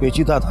सवाल बहुत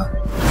पेचीदा था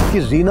कि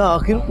रीना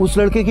आखिर उस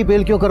लड़के की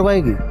बेल क्यों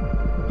करवाएगी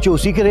जो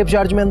उसी के रेप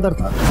चार्ज में अंदर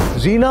था।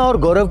 रीना और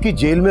गौरव की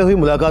जेल में हुई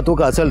मुलाकातों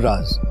का असल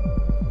राज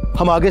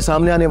हम आगे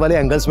सामने आने वाले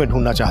एंगल्स में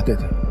ढूंढना चाहते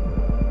थे।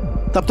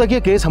 तब तक ये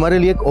केस हमारे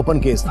लिए एक ओपन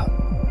केस था,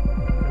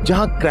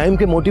 जहां क्राइम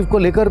के मोटिव को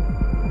लेकर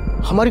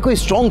हमारी कोई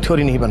स्ट्रॉन्ग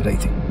थ्योरी नहीं बन रही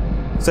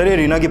थी। सर, ये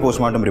रीना की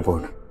पोस्टमार्टम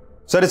रिपोर्ट।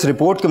 सर, इस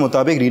रिपोर्ट के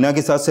मुताबिक रीना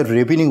के साथ सिर्फ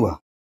रेप ही नहीं हुआ,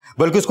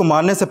 बल्कि उसको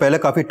मारने से पहले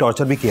काफी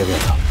टॉर्चर भी किया गया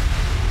था।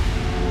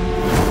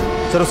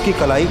 सर, उसकी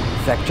कलाई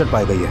फ्रैक्चर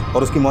पाई गई है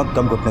और उसकी मौत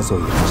दम घुटने से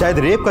हुई है। शायद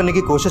रेप करने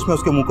की कोशिश में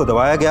उसके मुंह को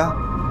दबाया गया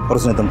और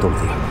उसने दम तोड़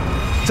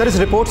दिया। सर, इस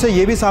रिपोर्ट से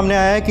यह भी सामने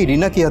आया है कि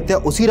रीना की हत्या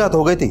उसी रात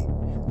हो गई थी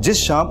जिस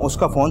शाम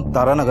उसका फोन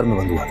तारानगर में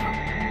बंद हुआ था।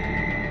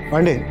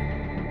 पांडे,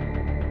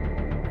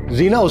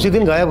 रीना उसी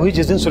दिन गायब हुई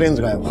जिस दिन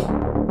सुरेंद्र गायब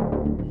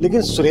हुआ,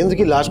 लेकिन सुरेंद्र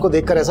की लाश को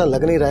देखकर ऐसा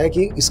लग नहीं रहा है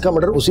कि इसका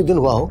मर्डर उसी दिन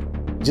हुआ हो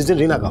जिस दिन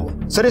रीना का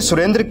हुआ। सर, इस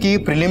सुरेंद्र की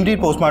प्रिलिमिनरी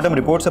पोस्टमार्टम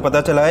रिपोर्ट से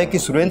पता चला है कि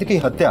सुरेंद्र की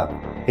हत्या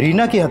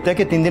रीना की हत्या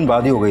के 3 दिन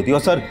बाद ही हो गई थी। और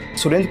सर,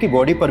 सुरेंद्र की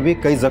बॉडी पर भी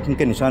कई जख्म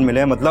के निशान मिले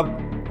हैं,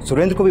 मतलब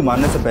सुरेंद्र को भी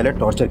मारने से पहले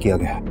टॉर्चर किया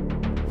गया है।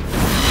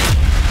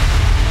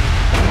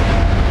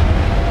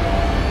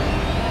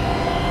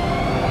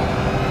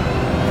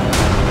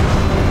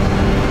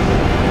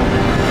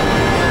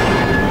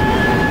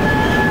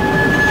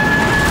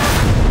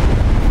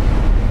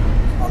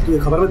 ये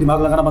खबर में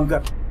दिमाग लगाना बंद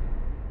कर।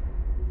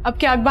 अब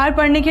क्या अखबार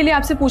पढ़ने के लिए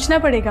आपसे पूछना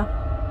पड़ेगा?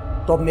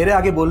 तो अब मेरे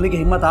आगे बोलने की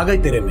हिम्मत आ गई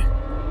तेरे में?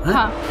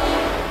 हाँ,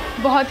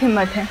 बहुत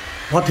हिम्मत है।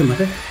 बहुत हिम्मत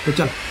है? तो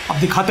चल अब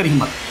दिखा तेरी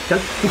हिम्मत। चल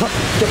दिखा।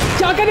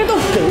 क्या करे तुम?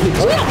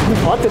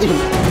 दिखा तेरी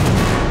हिम्मत।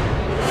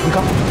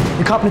 दिखा,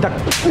 दिखा अपनी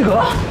ताकत।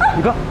 दिखा,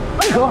 दिखा,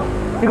 दिखा,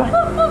 दिखा,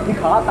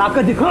 दिखा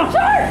ताकत दिखा।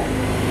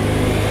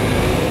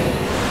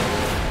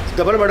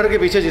 डबल मर्डर के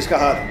पीछे जिसका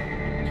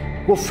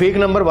हाथ, वो फेक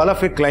नंबर वाला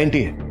फेक क्लाइंट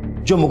ही है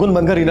जो मुकुंद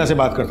बनकर रीना से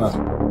बात करता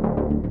था।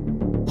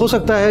 हो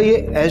सकता है ये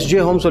एसजे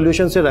होम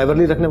सॉल्यूशन से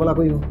राइवलरी रखने वाला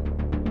कोई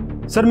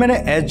हो। सर, मैंने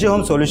एसजे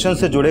होम सॉल्यूशन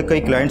से जुड़े कई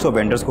क्लाइंट्स और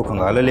वेंडर्स को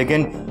खंगाला,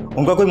 लेकिन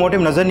उनका कोई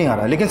मोटिव नजर नहीं आ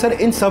रहा। लेकिन सर,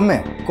 इन सब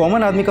में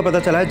कॉमन आदमी का पता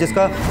चला है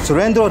जिसका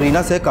सुरेंद्र और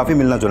रीना से काफी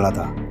मिलना जुलना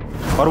था,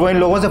 और वो इन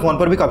लोगों से फोन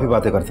पर भी काफी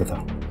बातें करते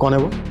था। कौन है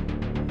वो?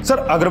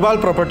 सर, अग्रवाल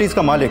प्रॉपर्टीज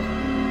का मालिक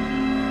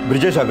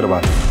ब्रिजेश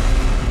अग्रवाल।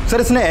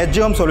 सर, इसने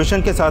एसजे होम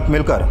सॉल्यूशन के साथ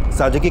मिलकर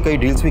साझे की कई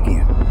डील्स भी की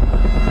हैं।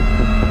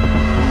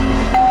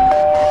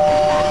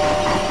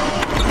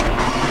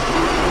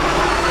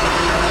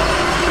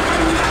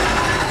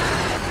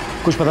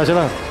 कुछ पता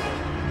चला?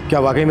 क्या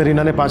वाकई में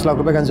रीना ने 5 लाख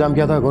रुपए का इंतजाम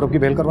किया था गौरव की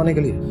बेल करवाने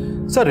के लिए?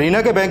 सर,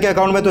 रीना के बैंक के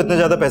अकाउंट में तो इतने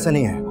ज्यादा पैसे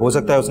नहीं है, हो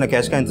सकता है उसने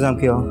कैश का इंतजाम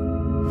किया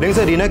हो। लेकिन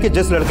सर, रीना की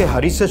जिस लड़के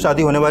हरीश से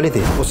शादी होने वाली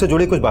थी उससे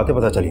जुड़ी कुछ बातें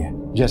पता चली है।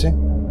 जैसे?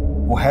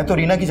 वो है तो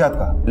रीना की जात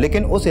का,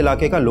 लेकिन उस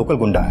इलाके का लोकल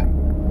गुंडा है।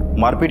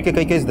 मारपीट के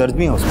कई केस दर्ज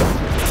भी हैं उस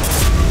पर।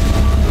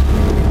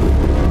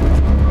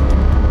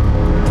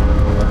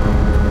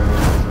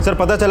 सर,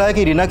 पता चला है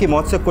कि रीना की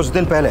मौत से कुछ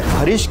दिन पहले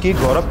हरीश की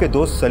गौरव के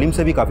दोस्त सलीम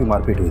से भी काफी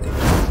मारपीट हुई थी।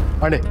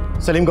 पांडे,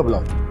 सलीम को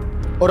बुलाओ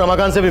और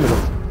रमाकांत से भी मिलो।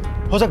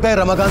 हो सकता है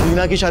रमाकांत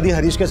रीना की शादी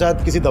हरीश के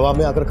साथ किसी दबाव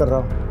में आकर कर रहा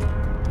हो।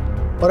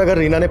 और अगर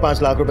रीना ने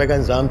 5 लाख रुपए का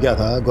इंतजाम किया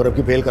था गौरव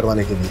की बेल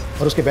करवाने के लिए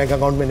और उसके बैंक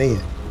अकाउंट में नहीं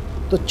है,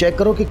 तो चेक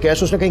करो कि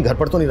कैश उसने कहीं घर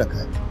पर तो नहीं रखा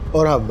है।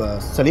 और अब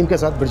सलीम के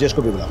साथ ब्रिजेश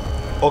को भी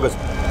बुलाओ। Okay sir.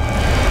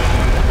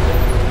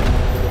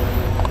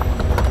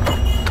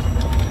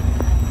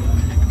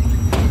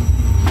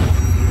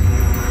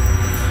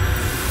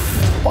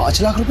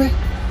 5 लाख रुपए?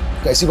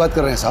 कैसी बात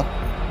कर रहे हैं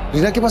साहब?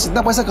 रीना के पास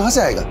इतना पैसा कहां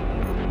से आएगा?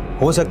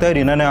 हो सकता है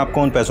रीना ने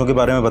आपको उन पैसों के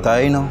बारे में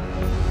बताया ही ना हो।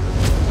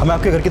 हमें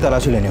आपके घर की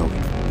तलाशी लेनी होगी।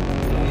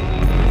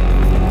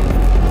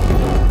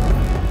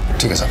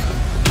 ठीक है साहब।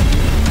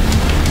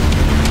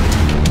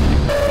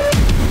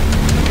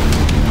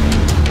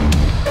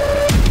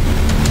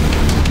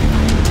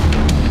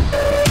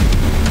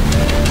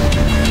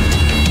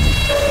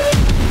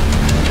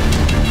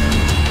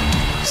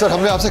 सर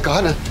हमने आपसे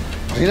कहा ना,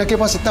 रीना के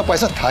पास इतना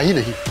पैसा था ही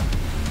नहीं।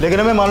 लेकिन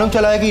हमें मालूम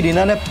चला है कि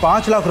रीना ने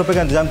 5 लाख रुपए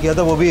का इंतजाम किया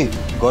था, वो भी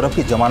गौरव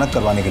की जमानत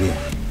करवाने के लिए।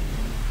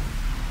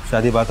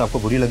 शायद ये बात आपको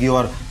बुरी लगी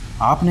और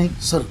आपने।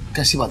 सर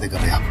कैसी बातें कर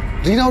रहे हैं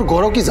आप? रीना और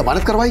गौरव की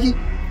जमानत करवाएगी?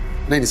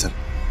 नहीं सर,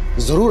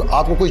 जरूर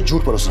आपको कोई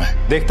झूठ परोस रहा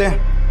है। देखते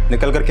हैं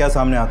निकल कर क्या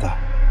सामने आता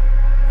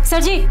है।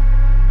 सर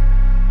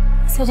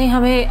जी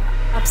हमें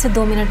आपसे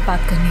 2 मिनट बात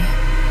करनी है।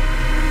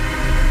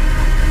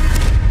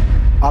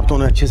 आप तो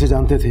उन्हें अच्छे से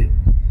जानते थे।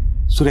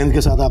 सुरेंद्र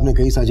के साथ आपने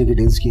कई साझे की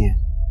डील्स की हैं।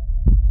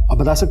 आप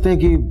बता सकते हैं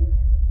कि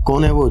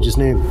कौन है वो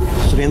जिसने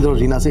सुरेंद्र और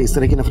रीना से इस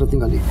तरह की नफरत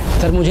निकाली?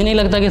 सर मुझे नहीं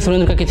लगता कि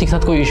सुरेंद्र का किसी के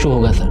साथ कोई इशू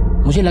होगा सर।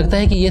 मुझे लगता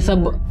है कि ये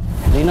सब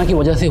रीना की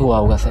वजह से हुआ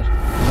होगा सर।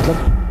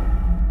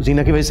 मतलब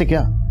रीना की वजह से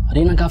क्या?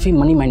 रीना काफ़ी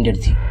मनी माइंडेड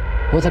थी।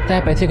 हो सकता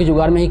है पैसे के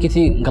जुगाड़ में ही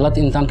किसी गलत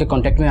इंसान के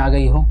कांटेक्ट में आ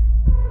गई हो।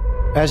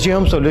 एसजी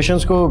हम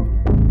सॉल्यूशंस को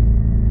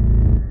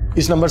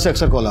इस नंबर से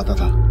अक्सर कॉल आता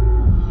था।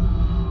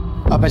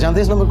 आप पहचानते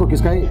हैं इस नंबर को?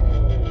 किसका है?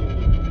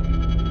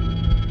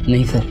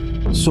 नहीं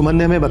सर। सुमन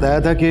ने हमें बताया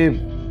था कि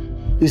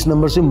इस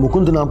नंबर से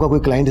मुकुंद नाम का कोई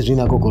क्लाइंट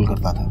रीना को कॉल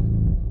करता था।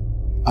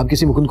 आप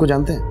किसी मुकुंद को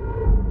जानते हैं?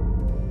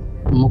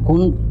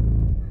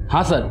 मुकुंद?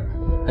 हाँ सर,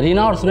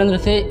 रीना और सुरेंद्र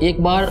से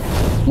एक बार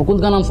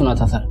मुकुंद का नाम सुना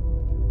था सर।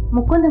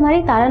 मुकुंद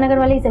हमारी तारानगर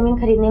वाली जमीन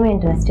खरीदने में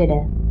इंटरेस्टेड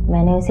है।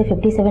 मैंने उसे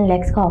 57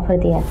 लाख का ऑफर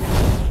दिया।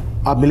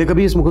 आप मिले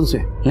कभी इस मुकुंद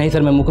से? नहीं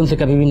सर, मैं मुकुंद से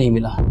कभी भी नहीं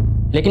मिला,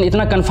 लेकिन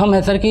इतना कंफर्म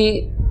है सर कि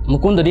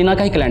मुकुंद रीना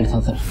का ही क्लाइंट था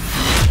सर।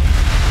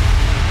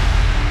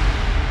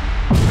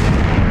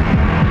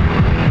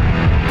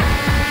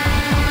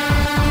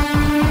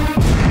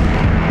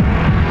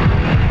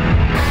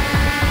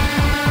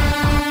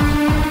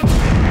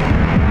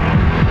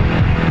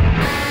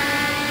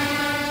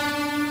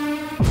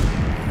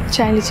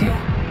 चाय लीजिए।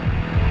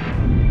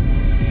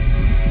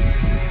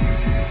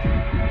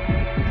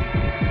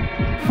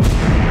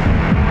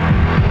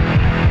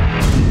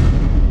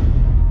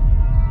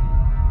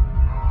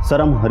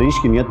 सर हम हरीश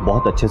की नीयत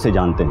बहुत अच्छे से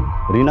जानते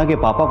हैं। रीना के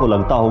पापा को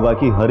लगता होगा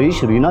कि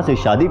हरीश रीना से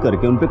शादी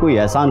करके उन पे कोई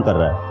एहसान कर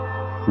रहा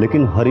है,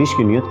 लेकिन हरीश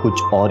की नीयत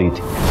कुछ और ही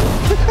थी।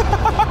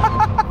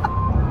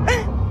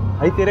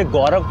 भाई तेरे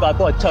गौरव का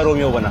तो अच्छा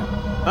रोमियो बना।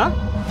 हाँ?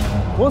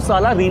 वो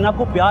साला रीना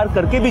को प्यार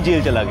करके भी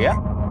जेल चला गया,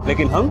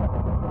 लेकिन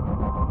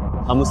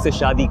हम उससे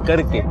शादी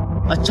करके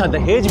अच्छा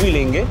दहेज भी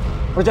लेंगे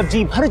और जब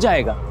जी भर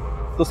जाएगा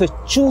तो उसे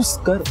चूस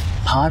कर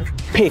बाहर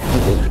फेंक भी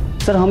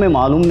देंगे। सर हमें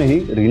मालूम नहीं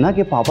रीना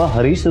के पापा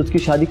हरीश से उसकी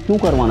शादी क्यों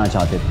करवाना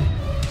चाहते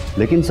थे,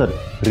 लेकिन सर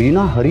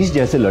रीना हरीश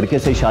जैसे लड़के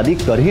से शादी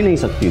कर ही नहीं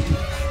सकती थी।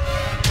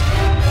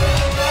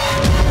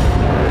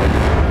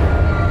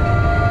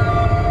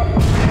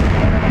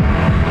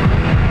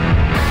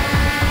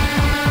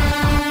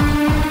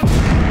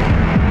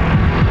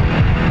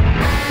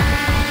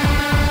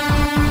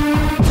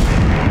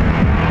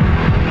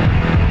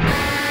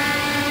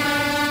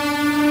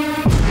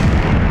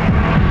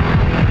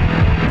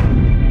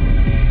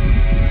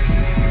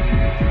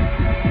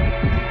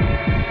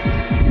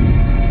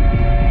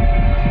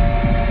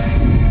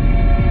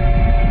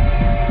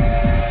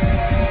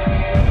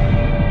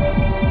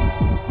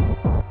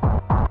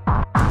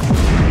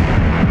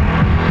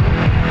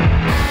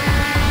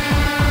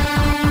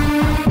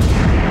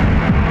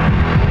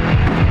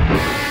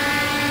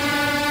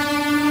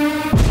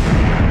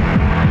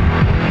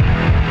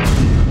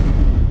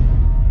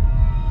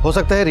 हो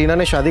सकता है रीना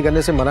ने शादी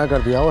करने से मना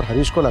कर दिया और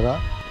हरीश को लगा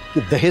कि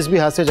दहेज भी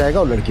हाथ से जाएगा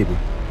और लड़की भी,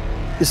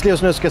 इसलिए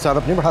उसने उसके साथ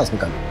अपनी भड़ास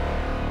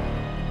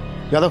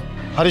निकाली। यादव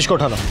हरीश को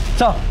उठाना।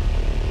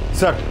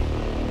 सर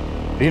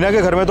रीना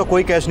के घर में तो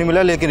कोई कैश नहीं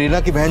मिला, लेकिन रीना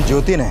की बहन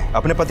ज्योति ने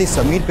अपने पति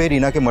समीर पे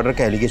रीना के मर्डर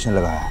का एलिगेशन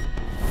लगाया।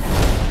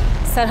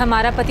 सर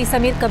हमारा पति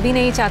समीर कभी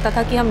नहीं चाहता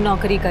था कि हम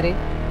नौकरी करें।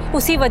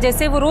 उसी वजह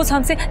से वो रोज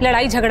हमसे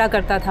लड़ाई झगड़ा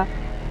करता था।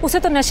 उसे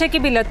तो नशे की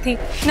भी लत थी,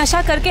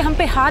 नशा करके हम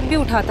पे हाथ भी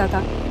उठाता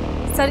था।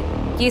 सर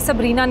ये सब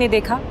रीना ने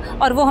देखा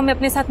और वो हमें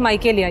अपने साथ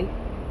मायके ले आई।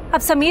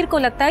 अब समीर को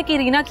लगता है कि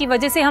रीना की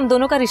वजह से हम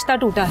दोनों का रिश्ता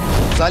टूटा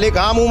है। साली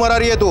कहाँ मुंह मरा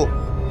रही है तू?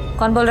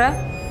 कौन बोल रहा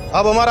है?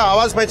 अब हमारा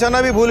आवाज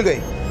पहचाना भी भूल गई।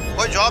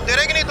 कोई जॉब दे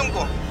रहे कि नहीं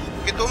तुमको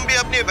कि तुम भी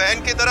अपनी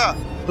बहन की तरह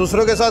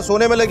दूसरों के साथ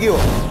सोने में लगी हो?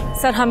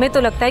 सर हमें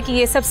तो लगता है कि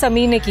ये सब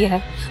समीर ने किया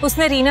है।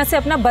 उसने रीना से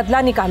अपना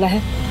बदला निकाला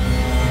है।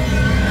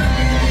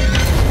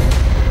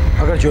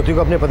 अगर ज्योति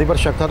को अपने पति पर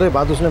शक था तो ये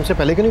बात उसने हमसे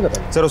पहले क्यों नहीं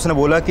बताई? सर उसने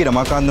बोला कि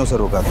रमाकांत ने उसे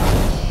रोका था,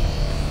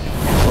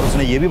 और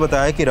उसने ये भी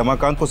बताया कि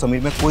रमाकांत को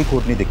समीर में कोई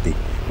खोट नहीं दिखती,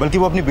 बल्कि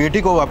वो अपनी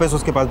बेटी को वापस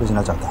उसके पास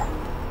भेजना चाहता है।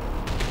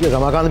 ये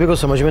रमाकांत भी कुछ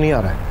समझ में नहीं आ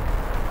रहा है।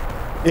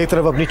 एक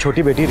तरफ अपनी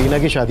छोटी बेटी रीना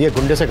की शादी एक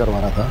गुंडे से करवा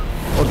रहा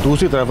था और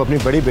दूसरी तरफ अपनी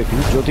बड़ी बेटी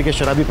ज्योति के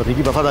शराबी पति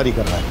की वफादारी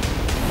कर रहा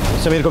है।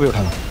 समीर को भी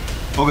उठाना।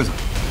 Okay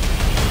sir.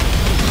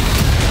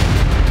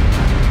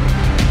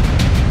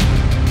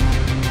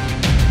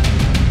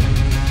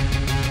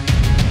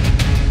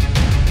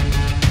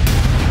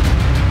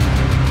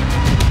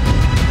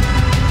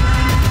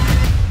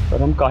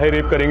 काहे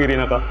रेप करेंगे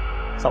रीना का?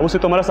 साहब उससे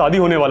तो हमारा शादी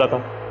होने वाला था।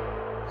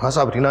 हाँ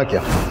साहब, रीना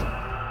क्या,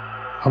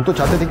 हम तो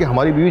चाहते थे कि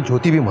हमारी बीवी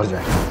ज्योति भी मर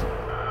जाए,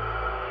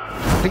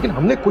 लेकिन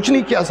हमने कुछ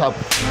नहीं किया साहब।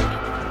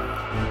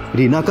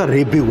 रीना का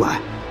रेप भी हुआ है।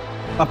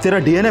 अब तेरा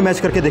डीएनए मैच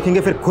करके देखेंगे,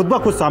 फिर खुद ब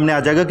खुद सामने आ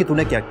जाएगा कि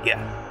तूने क्या किया।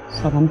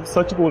 साहब हम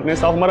सच बोल रहे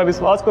हैं साहब, हमारा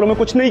विश्वास करो, मैं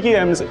कुछ नहीं किया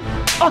है हमसे।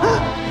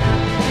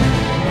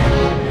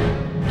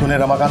 तूने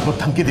रमाकांत को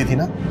धमकी दी थी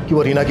ना कि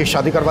वो रीना की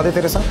शादी करवा दे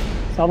तेरे साथ?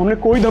 साहब हमने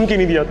कोई धमकी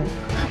नहीं दिया था,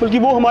 बल्कि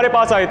वो हमारे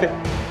पास आए थे,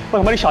 पर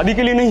हमारी शादी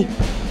के लिए नहीं,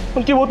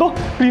 बल्कि वो तो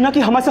रीना की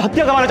हमसे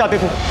हत्या करवाना चाहते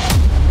थे।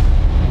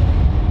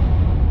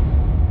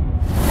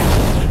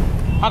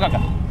 हाँ काका।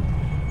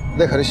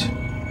 देख हरीश,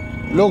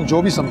 लोग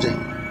जो भी समझे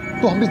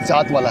तो हम भी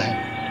जात वाला है,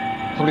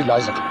 थोड़ी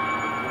लाज रख।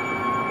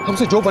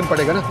 हमसे जो बन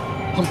पड़ेगा ना,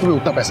 हम तुम्हें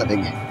उतना पैसा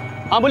देंगे।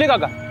 हाँ बोलिए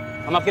काका,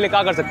 हम आपके लिए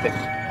क्या कर सकते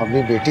हैं?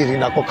 अपनी बेटी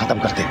रीना को खत्म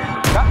कर दे।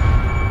 क्या?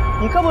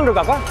 ये क्या बोल रहे हो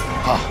काका?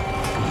 हाँ,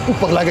 तू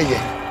पगला गई है।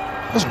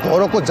 उस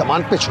गौरव को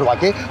जमानत पे छुड़वा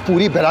के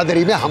पूरी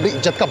बिरादरी में हमारी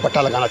इज्जत का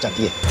बट्टा लगाना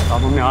चाहती है।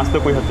 साहब हमने आज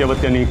तक कोई हत्या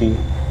वत्या नहीं की,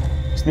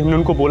 इसलिए हमने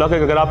उनको बोला कि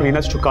अगर आप रीना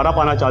से छुटकारा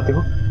पाना चाहते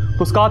हो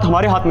तो उसका हाथ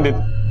हमारे हाथ में दे दो,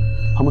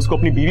 हम उसको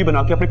अपनी बीवी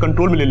बना के अपने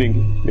कंट्रोल में ले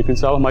लेंगे। लेकिन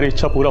साहब हमारी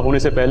इच्छा पूरा होने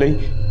से पहले ही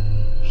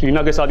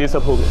रीना के साथ ये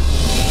सब हो गया।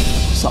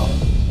 साहब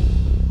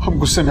हम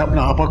गुस्से में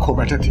अपना आपा खो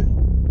बैठे थे,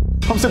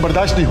 हमसे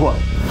बर्दाश्त नहीं हुआ।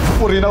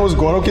 वो रीना उस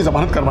गौरव की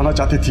जमानत करवाना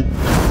चाहती थी,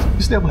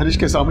 इसलिए हम हरीश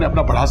के सामने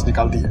अपना भड़ास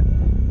निकाल दिए।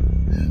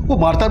 वो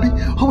मारता भी,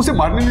 हम उसे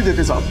मारने नहीं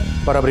देते साहब।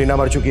 पर अब रीना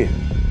मर चुकी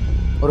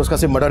है और उसका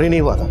सिर्फ मर्डर ही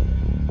नहीं हुआ था,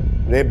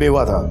 रेप भी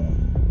हुआ था।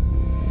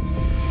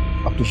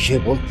 अब तू ये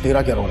बोल,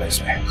 तेरा क्या रोल है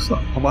इसमें?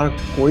 साहब हमारा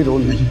कोई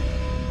रोल नहीं,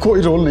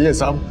 कोई रोल नहीं है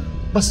साहब,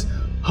 बस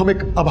हम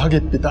एक अभागे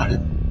पिता है।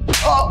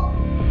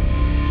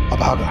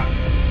 अभागा?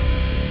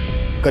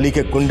 गली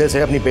के गुंडे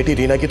से अपनी बेटी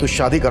रीना की तू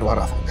शादी करवा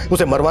रहा था,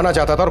 उसे मरवाना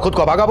चाहता था और खुद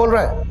को अभागा बोल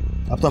रहा है।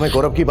 अब तो हमें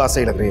गौरव की बात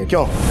सही लग रही है,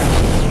 क्यों?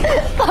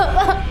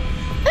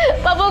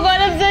 पापा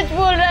गौरव सच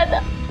बोल रहा था,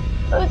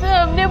 उसे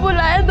हमने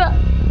बुलाया था।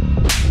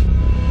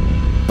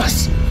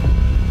 बस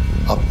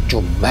अब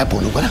जो मैं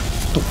बोलूंगा ना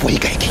तो वही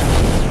कहेगी।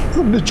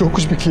 हमने जो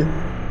कुछ भी किया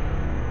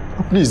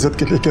अपनी इज्जत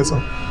के लिए किया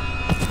साहब।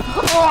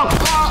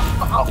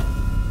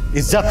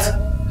 इज्जत?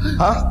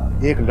 हाँ,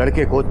 एक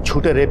लड़के को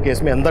झूठे रेप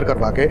केस में अंदर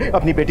करवा के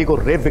अपनी बेटी को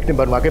रेप विक्टिम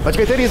बनवा के बच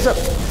गई तेरी इज्जत।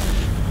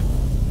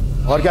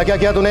 और क्या क्या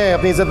किया तूने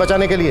अपनी इज्जत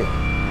बचाने के लिए?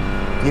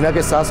 रीना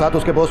के साथ साथ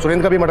उसके बॉस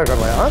सुरेंद्र का भी मर्डर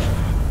करवाया। हाँ,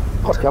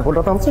 और क्या बोल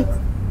रहा था हमसे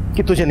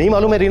कि तुझे नहीं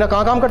मालूम है रीना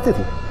कहाँ काम करती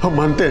थी? हम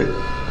मानते हैं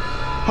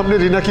हमने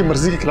रीना की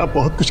मर्जी के खिलाफ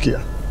बहुत कुछ किया,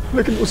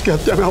 लेकिन उसकी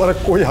हत्या में हमारा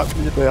कोई हाथ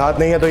नहीं है। कोई हाथ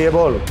नहीं है तो ये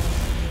बोल,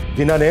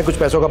 रीना ने कुछ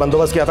पैसों का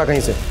बंदोबस्त किया था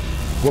कहीं से,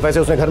 वो पैसे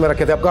उसने घर में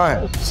रखे थे, अब कहाँ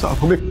है? साहब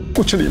हमें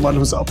कुछ नहीं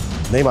मालूम साहब।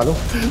 नहीं मालूम?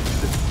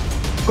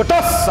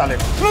 कुटास साले।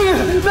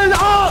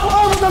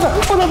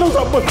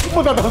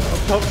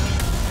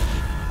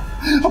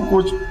 हमको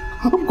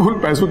उन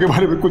पैसों के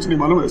बारे में कुछ नहीं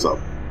मालूम है साहब,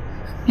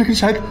 लेकिन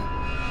शायद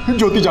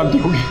ज्योति जानती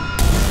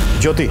होगी।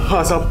 ज्योति?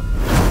 हाँ साहब,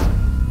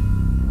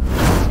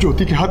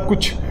 ज्योति के हाथ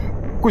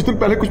कुछ दिन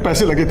पहले कुछ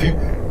पैसे लगे थे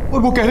और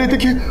वो कह रहे थे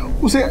कि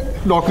उसे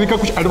नौकरी का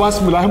कुछ एडवांस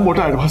मिला है,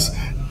 मोटा एडवांस,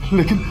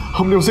 लेकिन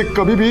हमने उसे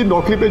कभी भी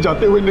नौकरी पे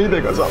जाते हुए नहीं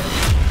देखा साहब।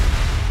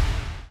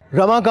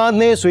 रमाकांत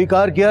ने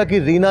स्वीकार किया कि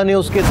रीना ने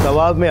उसके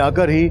दबाव में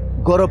आकर ही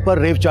गौरव पर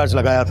रेप चार्ज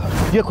लगाया था।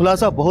 यह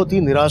खुलासा बहुत ही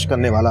निराश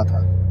करने वाला था।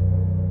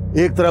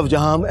 एक तरफ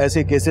जहां हम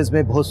ऐसे केसेस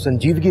में बहुत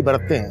संजीदगी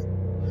बरतते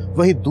हैं,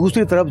 वहीं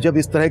दूसरी तरफ जब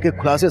इस तरह के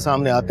खुलासे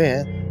सामने आते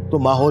हैं तो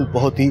माहौल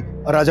बहुत ही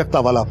अराजकता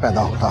वाला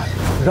पैदा होता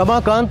है।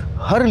 रमाकांत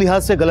हर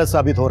लिहाज से गलत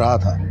साबित हो रहा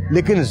था,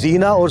 लेकिन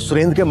रीना और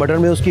सुरेंद्र के मर्डर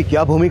में उसकी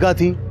क्या भूमिका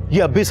थी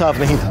ये अब भी साफ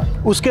नहीं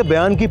था। उसके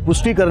बयान की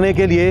पुष्टि करने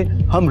के लिए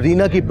हम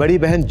रीना की बड़ी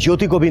बहन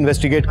ज्योति को भी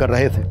इन्वेस्टिगेट कर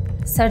रहे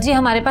थे। सर जी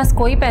हमारे पास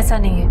कोई पैसा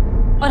नहीं है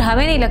और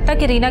हमें नहीं लगता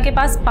कि रीना के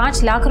पास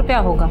 5 लाख रुपया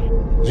होगा।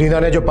 रीना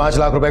ने जो 5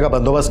 लाख रुपए का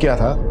बंदोबस्त किया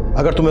था,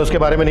 अगर तुम्हें उसके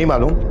बारे में नहीं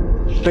मालूम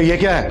तो ये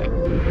क्या है?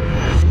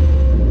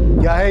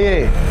 क्या है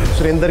ये?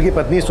 सुरेंद्र की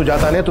पत्नी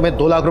सुजाता ने तुम्हें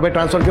 2 लाख रुपए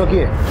ट्रांसफर क्यों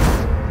किए,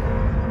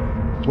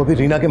 वो भी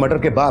रीना के मर्डर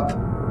के बाद?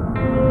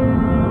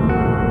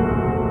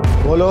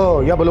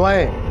 बोलो या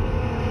बुलवाएं?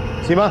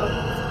 सीमा?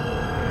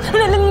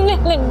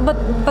 नहीं,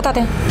 बताते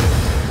हैं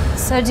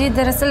सर जी।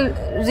 दरअसल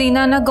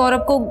रीना ना गौरव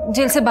को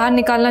जेल से बाहर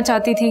निकालना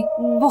चाहती थी,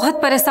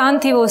 बहुत परेशान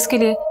थी वो उसके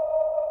लिए,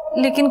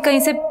 लेकिन कहीं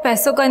से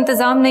पैसों का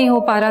इंतजाम नहीं हो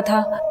पा रहा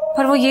था।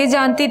 पर वो ये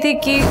जानती थी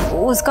कि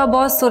उसका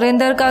बॉस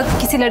सुरेंद्र का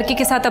किसी लड़की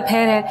के साथ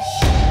अफेयर है,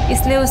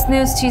 इसलिए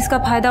उसने उस चीज़ का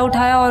फायदा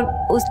उठाया और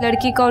उस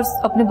लड़की का और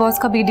अपने बॉस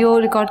का वीडियो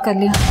रिकॉर्ड कर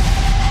लिया।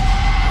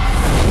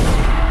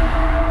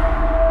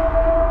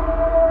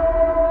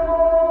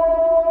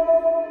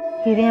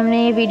 दीदी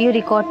हमने ये वीडियो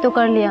रिकॉर्ड तो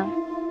कर लिया,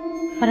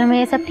 पर हमें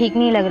ये सब ठीक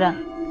नहीं लग रहा।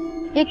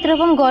 एक तरफ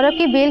हम गौरव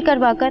की बेल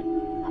करवाकर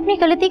अपनी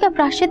गलती का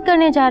प्रायश्चित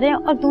करने जा रहे हैं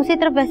और दूसरी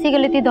तरफ वैसी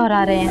गलती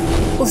दोहरा रहे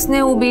हैं।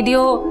 उसने वो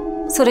वीडियो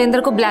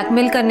सुरेंद्र को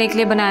ब्लैकमेल करने के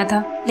लिए बनाया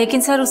था,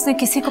 लेकिन सर उसने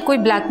किसी को कोई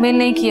ब्लैकमेल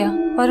नहीं किया,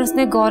 पर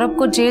उसने गौरव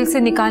को जेल से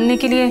निकालने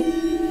के लिए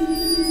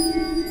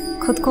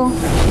खुद को।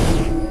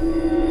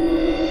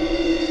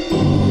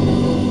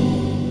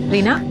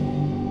 रीना?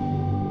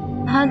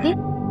 हाँ दी?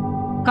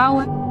 क्या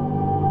हुआ?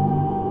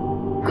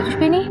 कुछ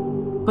भी नहीं।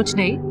 कुछ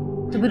नहीं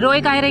तो फिर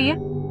रोए काहे रही है?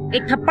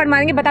 एक थप्पड़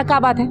मारेंगे, बता क्या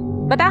बात है,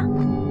 बता।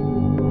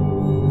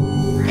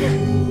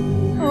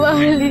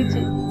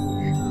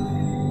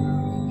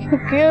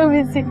 क्यों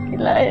इसे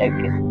खिलाया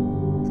क्या?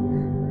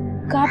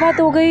 क्या बात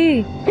हो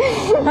गई?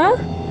 हाँ?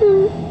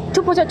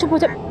 चुप हो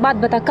जा, बात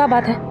बता, क्या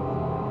बात है?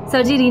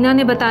 सर जी, रीना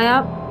ने बताया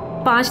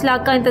 5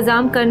 लाख का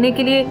इंतजाम करने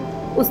के लिए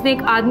उसने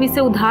एक आदमी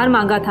से उधार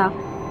मांगा था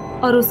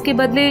और उसके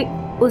बदले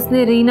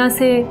उसने रीना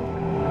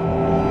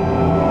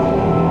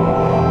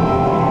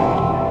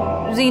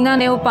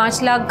ने वो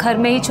 5 लाख घर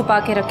में ही छुपा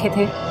के रखे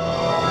थे,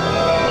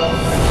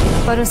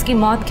 पर उसकी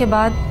मौत के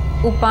बाद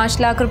वो 5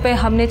 लाख रुपए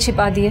हमने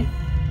छिपा दिए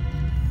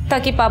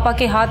ताकि पापा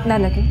के हाथ ना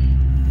लगे।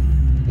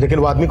 लेकिन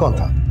वो आदमी कौन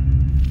था?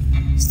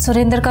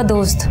 सुरेंद्र का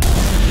दोस्त,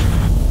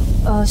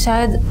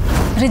 शायद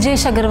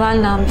ब्रिजेश अग्रवाल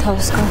नाम था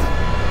उसका।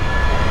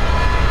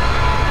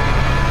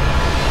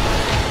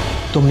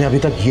 तुमने अभी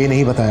तक ये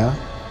नहीं बताया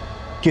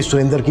कि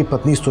सुरेंद्र की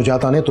पत्नी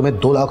सुजाता ने तुम्हें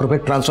 2 लाख रुपए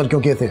ट्रांसफर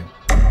क्यों किए थे?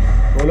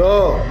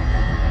 बोलो।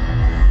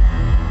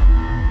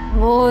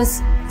 वो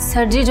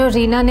सर जी, जो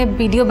रीना ने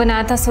वीडियो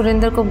बनाया था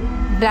सुरेंद्र को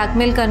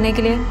ब्लैकमेल करने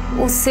के लिए,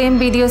 उस सेम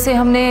वीडियो से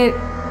हमने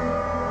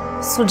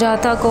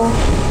सुजाता को।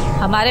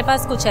 हमारे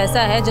पास कुछ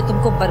ऐसा है जो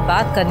तुमको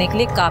बर्बाद करने के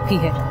लिए काफी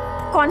है।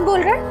 कौन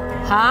बोल रहा है?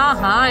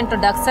 हाँ,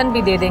 इंट्रोडक्शन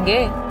भी दे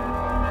देंगे,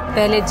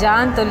 पहले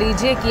जान तो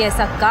लीजिए कि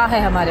ऐसा क्या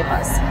है हमारे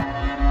पास।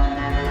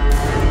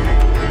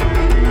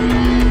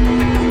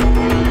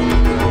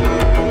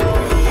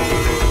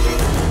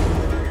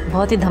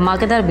 बहुत ही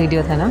धमाकेदार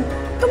वीडियो था ना?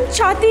 तुम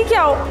चाहती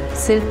क्या हो?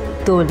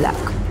 सिर्फ 2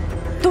 लाख।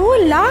 2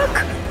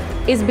 लाख?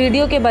 इस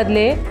वीडियो के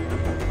बदले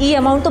ये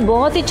अमाउंट तो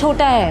बहुत ही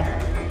छोटा है।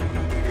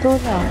 2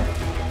 लाख।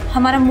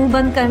 हमारा मुंह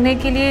बंद करने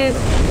के लिए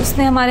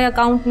उसने हमारे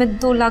अकाउंट में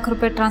 2 लाख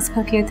रुपए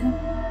ट्रांसफर किए थे।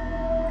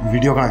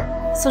 वीडियो कहाँ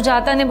है?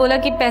 सुजाता ने बोला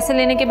कि पैसे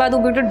लेने के बाद वो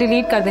वीडियो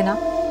डिलीट कर देना,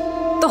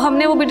 तो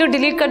हमने वो वीडियो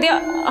डिलीट कर दिया।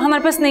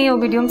 हमारे पास नहीं है वो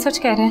वीडियो, हम सच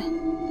कह रहे हैं।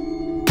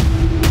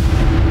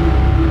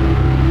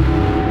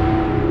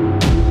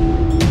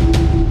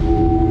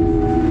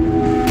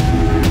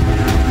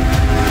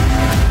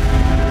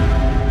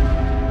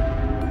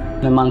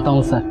 मैं मानता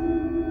हूँ सर,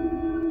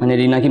 मैंने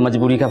रीना की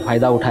मजबूरी का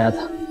फ़ायदा उठाया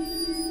था,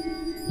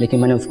 लेकिन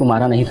मैंने उसको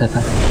मारा नहीं था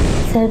सर,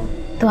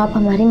 तो आप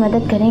हमारी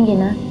मदद करेंगे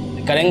ना?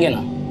 करेंगे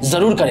ना,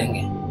 ज़रूर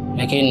करेंगे,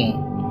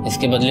 लेकिन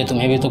इसके बदले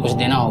तुम्हें भी तो कुछ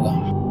देना होगा।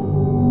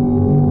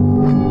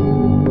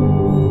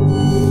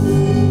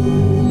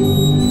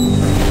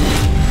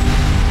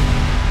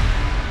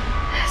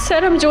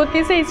 सर, हम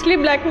ज्योति से इसलिए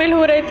ब्लैकमेल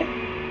हो रहे थे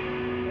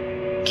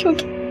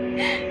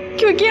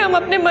क्योंकि हम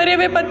अपने मरे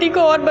हुए पति को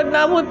और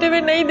बदनाम होते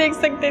हुए नहीं देख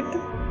सकते थे।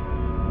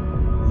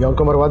 या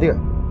उनको मरवा दिया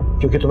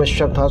क्योंकि तुम्हें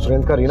शक था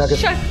सुरेंद्र का रीना के?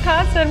 शक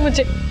था सर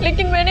मुझे,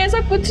 लेकिन मैंने ऐसा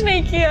कुछ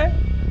नहीं किया है।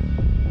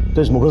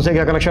 तो इस मुकुंद से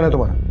क्या कनेक्शन है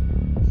तुम्हारा?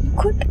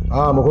 मुकुंद?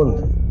 हाँ, मुकुंद।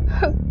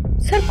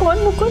 सर, कौन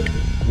मुकुंद?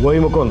 वही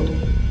मुकुंद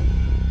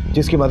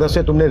जिसकी मदद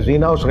से तुमने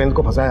रीना और सुरेंद्र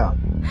को फंसाया।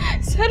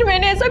 सर,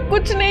 मैंने ऐसा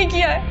कुछ नहीं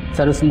किया है।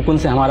 सर, उस मुकुंद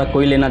से हमारा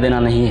कोई लेना देना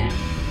नहीं है,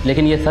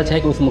 लेकिन ये सच है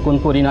कि उस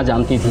मुकुंद को रीना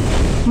जानती थी।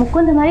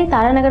 मुकुंद हमारी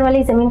तारानगर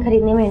वाली जमीन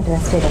खरीदने में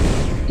इंटरेस्टेड है।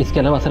 इसके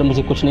अलावा सर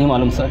मुझे कुछ नहीं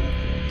मालूम सर।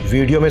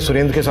 वीडियो में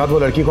सुरेंद्र के साथ वो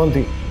लड़की कौन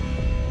थी?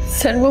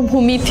 सर, वो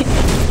भूमि थी।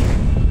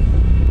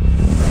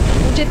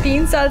 मुझे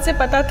 3 साल से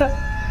पता था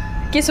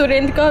कि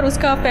सुरेंद्र का और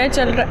उसका अफेयर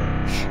चल रहा है।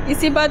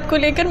 इसी बात को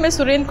लेकर मैं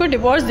सुरेंद्र को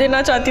डिवोर्स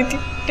देना चाहती थी,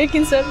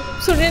 लेकिन सर,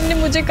 सुरेंद्र ने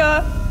मुझे कहा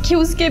कि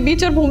उसके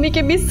बीच और भूमि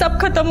के बीच सब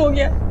खत्म हो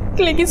गया,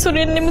 लेकिन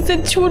सुरेंद्र ने मुझसे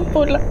झूठ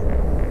बोला।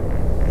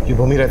 ये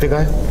भूमि रहते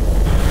कहाँ है?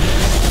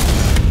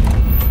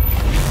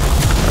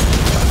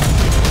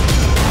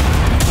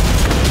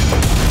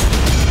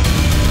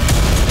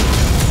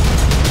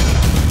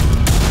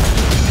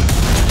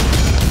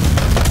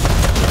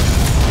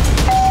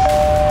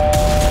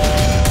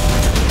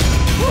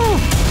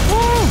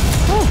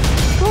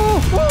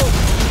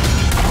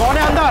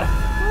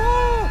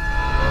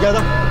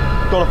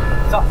 तोड़ो।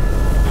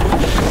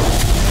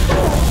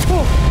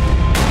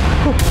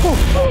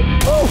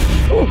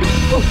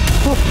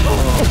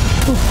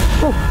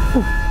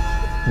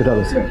 बिठा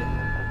दो इसे।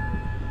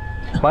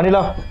 पानी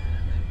लाओ।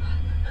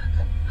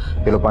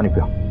 पी लो, पानी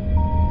पियो।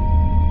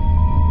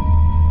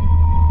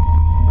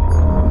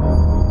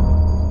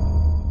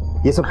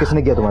 ये सब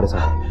किसने किया तुम्हारे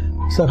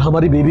साथ? सर,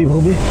 हमारी बेबी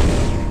भूमि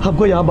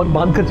हमको यहाँ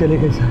बांध कर चले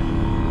गए सर।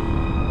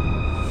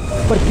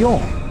 पर क्यों?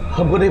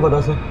 हमको नहीं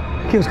पता सर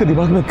कि उसके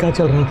दिमाग में क्या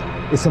चल रहा था।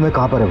 इस समय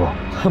कहाँ पर है वो?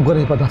 हमको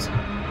नहीं पता सर।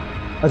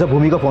 अच्छा,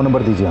 भूमि का फोन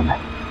नंबर दीजिए हमें।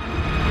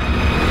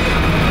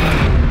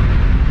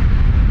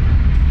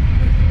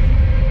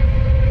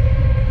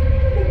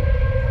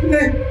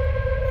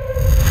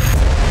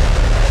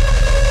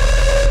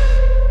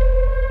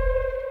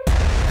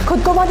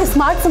 खुद को बहुत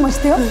स्मार्ट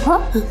समझते हो? हाँ,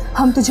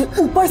 हम तुझे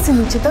ऊपर से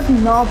नीचे तक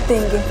नॉक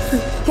देंगे।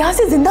 यहाँ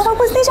से जिंदा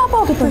वापस नहीं जा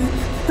पाओगे तुम।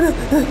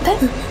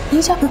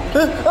 नहीं जा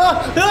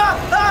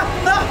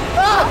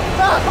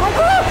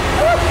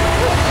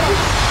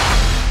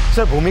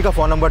सर, भूमि का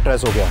फोन नंबर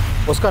ट्रेस हो गया।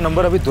 उसका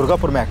नंबर अभी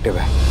दुर्गापुर में एक्टिव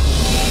है।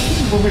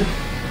 भूमि,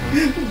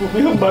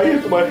 हम भाई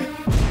हैं तुम्हारे,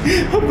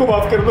 हमको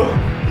माफ कर दो।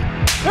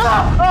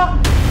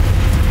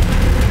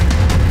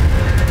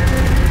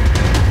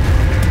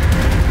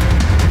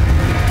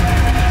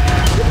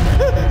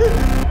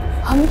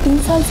 हमने 3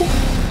 साल से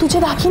तुझे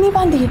राखी नहीं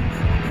बांधी है,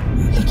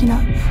 लेकिन अब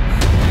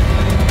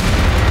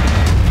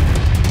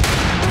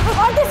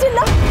और किसी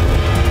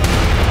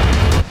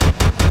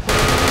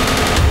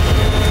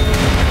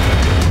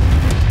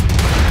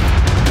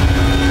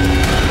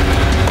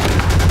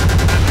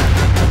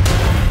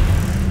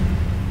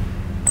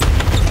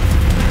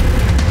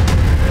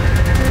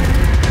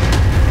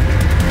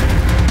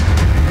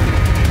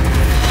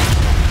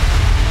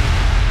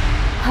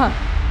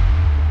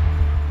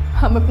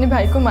हम अपने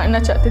भाई को मारना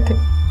चाहते थे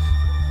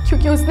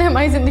क्योंकि उसने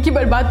हमारी जिंदगी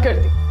बर्बाद कर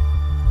दी।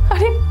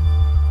 अरे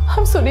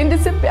हम सुरेंद्र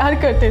से प्यार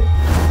करते थे,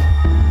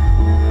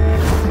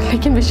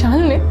 लेकिन विशाल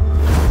ने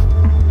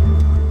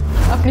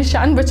अपनी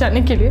शान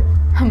बचाने के लिए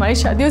हमारी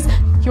शादी उस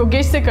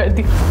योगेश से कर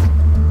दी।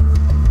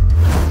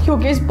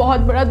 योगेश बहुत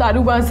बड़ा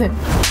दारूबाज है,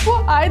 वो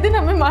आए दिन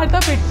हमें मारता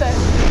पीटता है,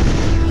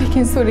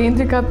 लेकिन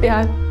सुरेंद्र का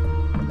प्यार,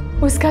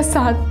 उसका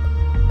साथ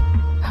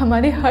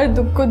हमारे हर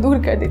दुख को दूर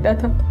कर देता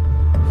था।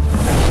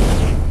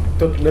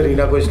 तो तुमने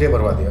रीना को इसलिए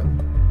मरवा दिया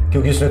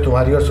क्योंकि उसने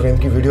तुम्हारी और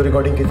सुरेंद्र की वीडियो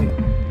रिकॉर्डिंग की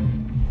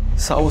थी?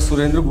 साहब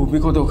सुरेंद्र भूमि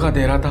को धोखा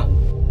दे रहा था,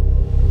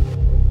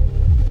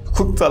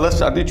 खुद साला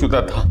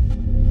शादीशुदा था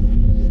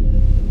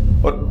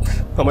और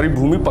हमारी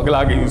भूमि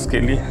पगला गई उसके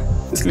लिए,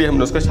 इसलिए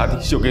हमने उसका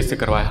शादी योगेश से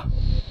करवाया।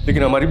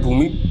 लेकिन हमारी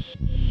भूमि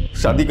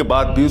शादी के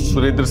बाद भी उस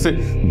सुरेंद्र से,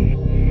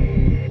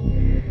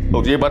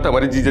 और ये बात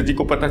हमारे जीजा जी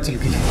को पता चल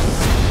गई।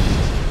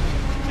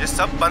 ये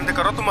सब बंद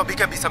करो तुम अभी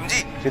के अभी,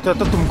 समझी? नहीं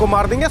तो तुमको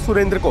मार देंगे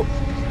सुरेंद्र को,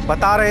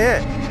 बता रहे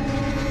हैं।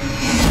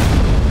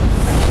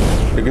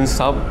 लेकिन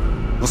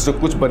साहब उसने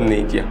कुछ बंद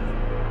नहीं किया,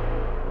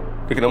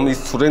 लेकिन हम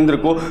इस सुरेंद्र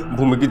को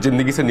भूमि की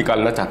जिंदगी से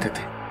निकालना चाहते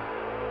थे,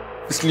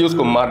 इसलिए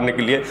उसको मारने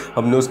के लिए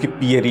हमने उसकी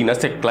पीए रीना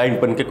से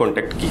क्लाइंट बन के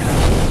कॉन्टेक्ट किया।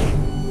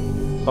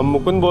 हम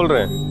मुकुंद बोल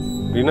रहे हैं,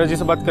 रीना जी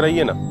से बात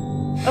कराइए ना।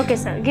 Okay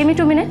sir, give me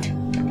 2 minute.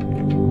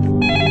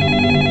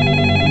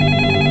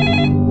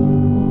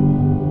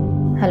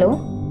 Hello.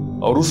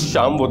 और उस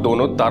शाम वो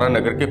दोनों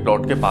तारानगर के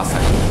प्लॉट के पास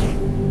आए।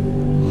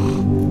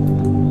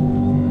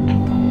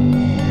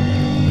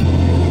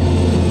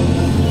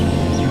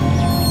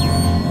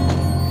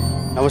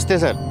 नमस्ते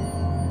सर।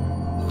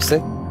 नमस्ते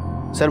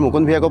सर,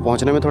 मुकुंद भैया को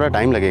पहुंचने में थोड़ा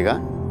टाइम लगेगा,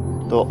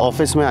 तो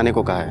ऑफिस में आने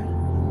को कहा है।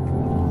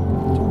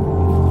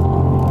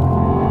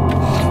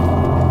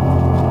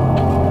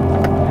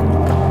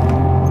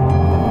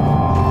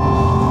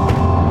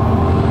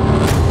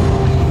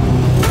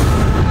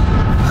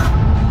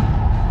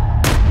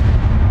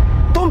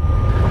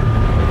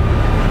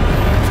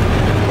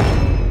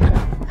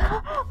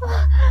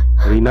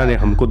 रीना ने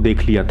हमको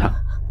देख लिया था,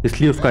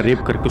 इसलिए उसका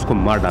रेप करके उसको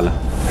मार डाला।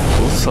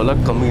 वो साला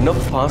कमीना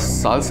 5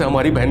 साल से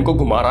हमारी बहन को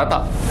घुमा रहा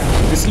था,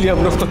 इसलिए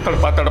हमने उसको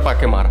तड़पा तड़पा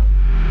के मारा।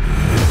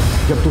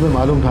 जब तुम्हें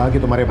मालूम था कि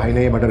तुम्हारे भाई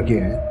ने ये मर्डर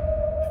किया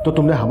है, तो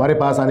तुमने हमारे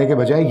पास आने के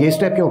बजाय ये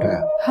स्टेप क्यों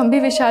उठाया? हम भी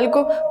विशाल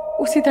को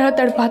उसी तरह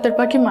तड़पा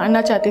तड़पा के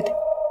मारना चाहते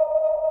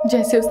थे,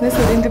 जैसे उसने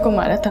सुरेंद्र को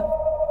मारा था।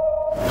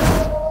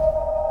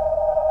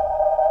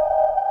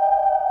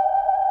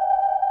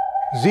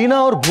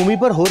 रीना और भूमि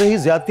पर हो रही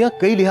ज्यादतियां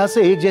कई लिहाज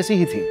से एक जैसी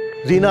ही थी।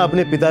 रीना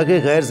अपने पिता के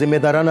गैर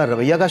जिम्मेदाराना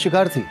रवैया का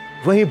शिकार थी,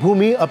 वहीं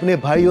भूमि अपने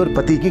भाई और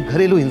पति की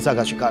घरेलू हिंसा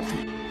का शिकार थी।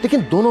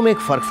 लेकिन दोनों में एक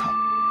फर्क था।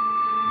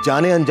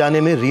 जाने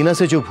अनजाने में रीना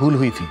से जो भूल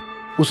हुई थी,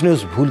 उसने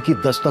उस भूल की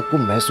दस्तक को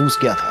महसूस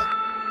किया था।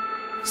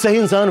 सही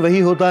इंसान वही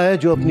होता है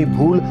जो अपनी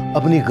भूल,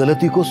 अपनी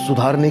गलती को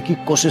सुधारने की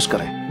कोशिश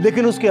करे।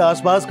 लेकिन उसके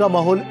आसपास का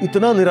माहौल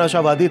इतना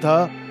निराशावादी था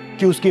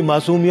कि उसकी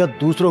मासूमियत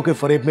दूसरों के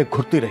फरेब में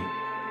घुटती रही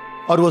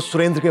और वो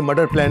सुरेंद्र के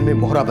मर्डर प्लान में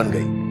मोहरा बन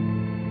गई।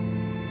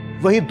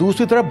 वहीं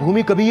दूसरी तरफ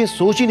भूमि कभी ये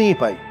सोच ही नहीं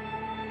पाई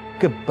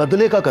कि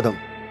बदले का कदम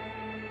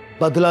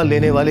बदला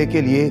लेने वाले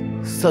के लिए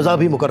सजा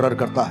भी मुकर्रर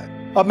करता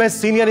है। अब मैं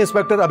सीनियर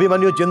इंस्पेक्टर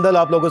अभिमन्यु जिंदल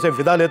आप लोगों से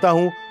विदा लेता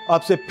हूं।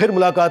 आपसे फिर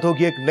मुलाकात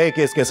होगी एक नए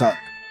केस के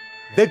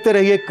साथ। देखते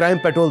रहिए क्राइम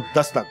पेट्रोल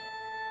दस्तक।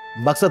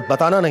 मकसद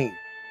बताना नहीं,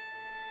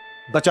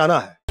 बचाना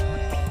है।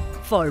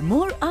 For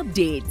more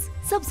updates,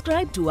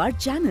 subscribe to our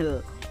channel,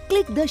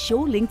 click the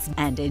show links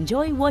and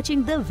enjoy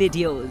watching the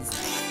videos.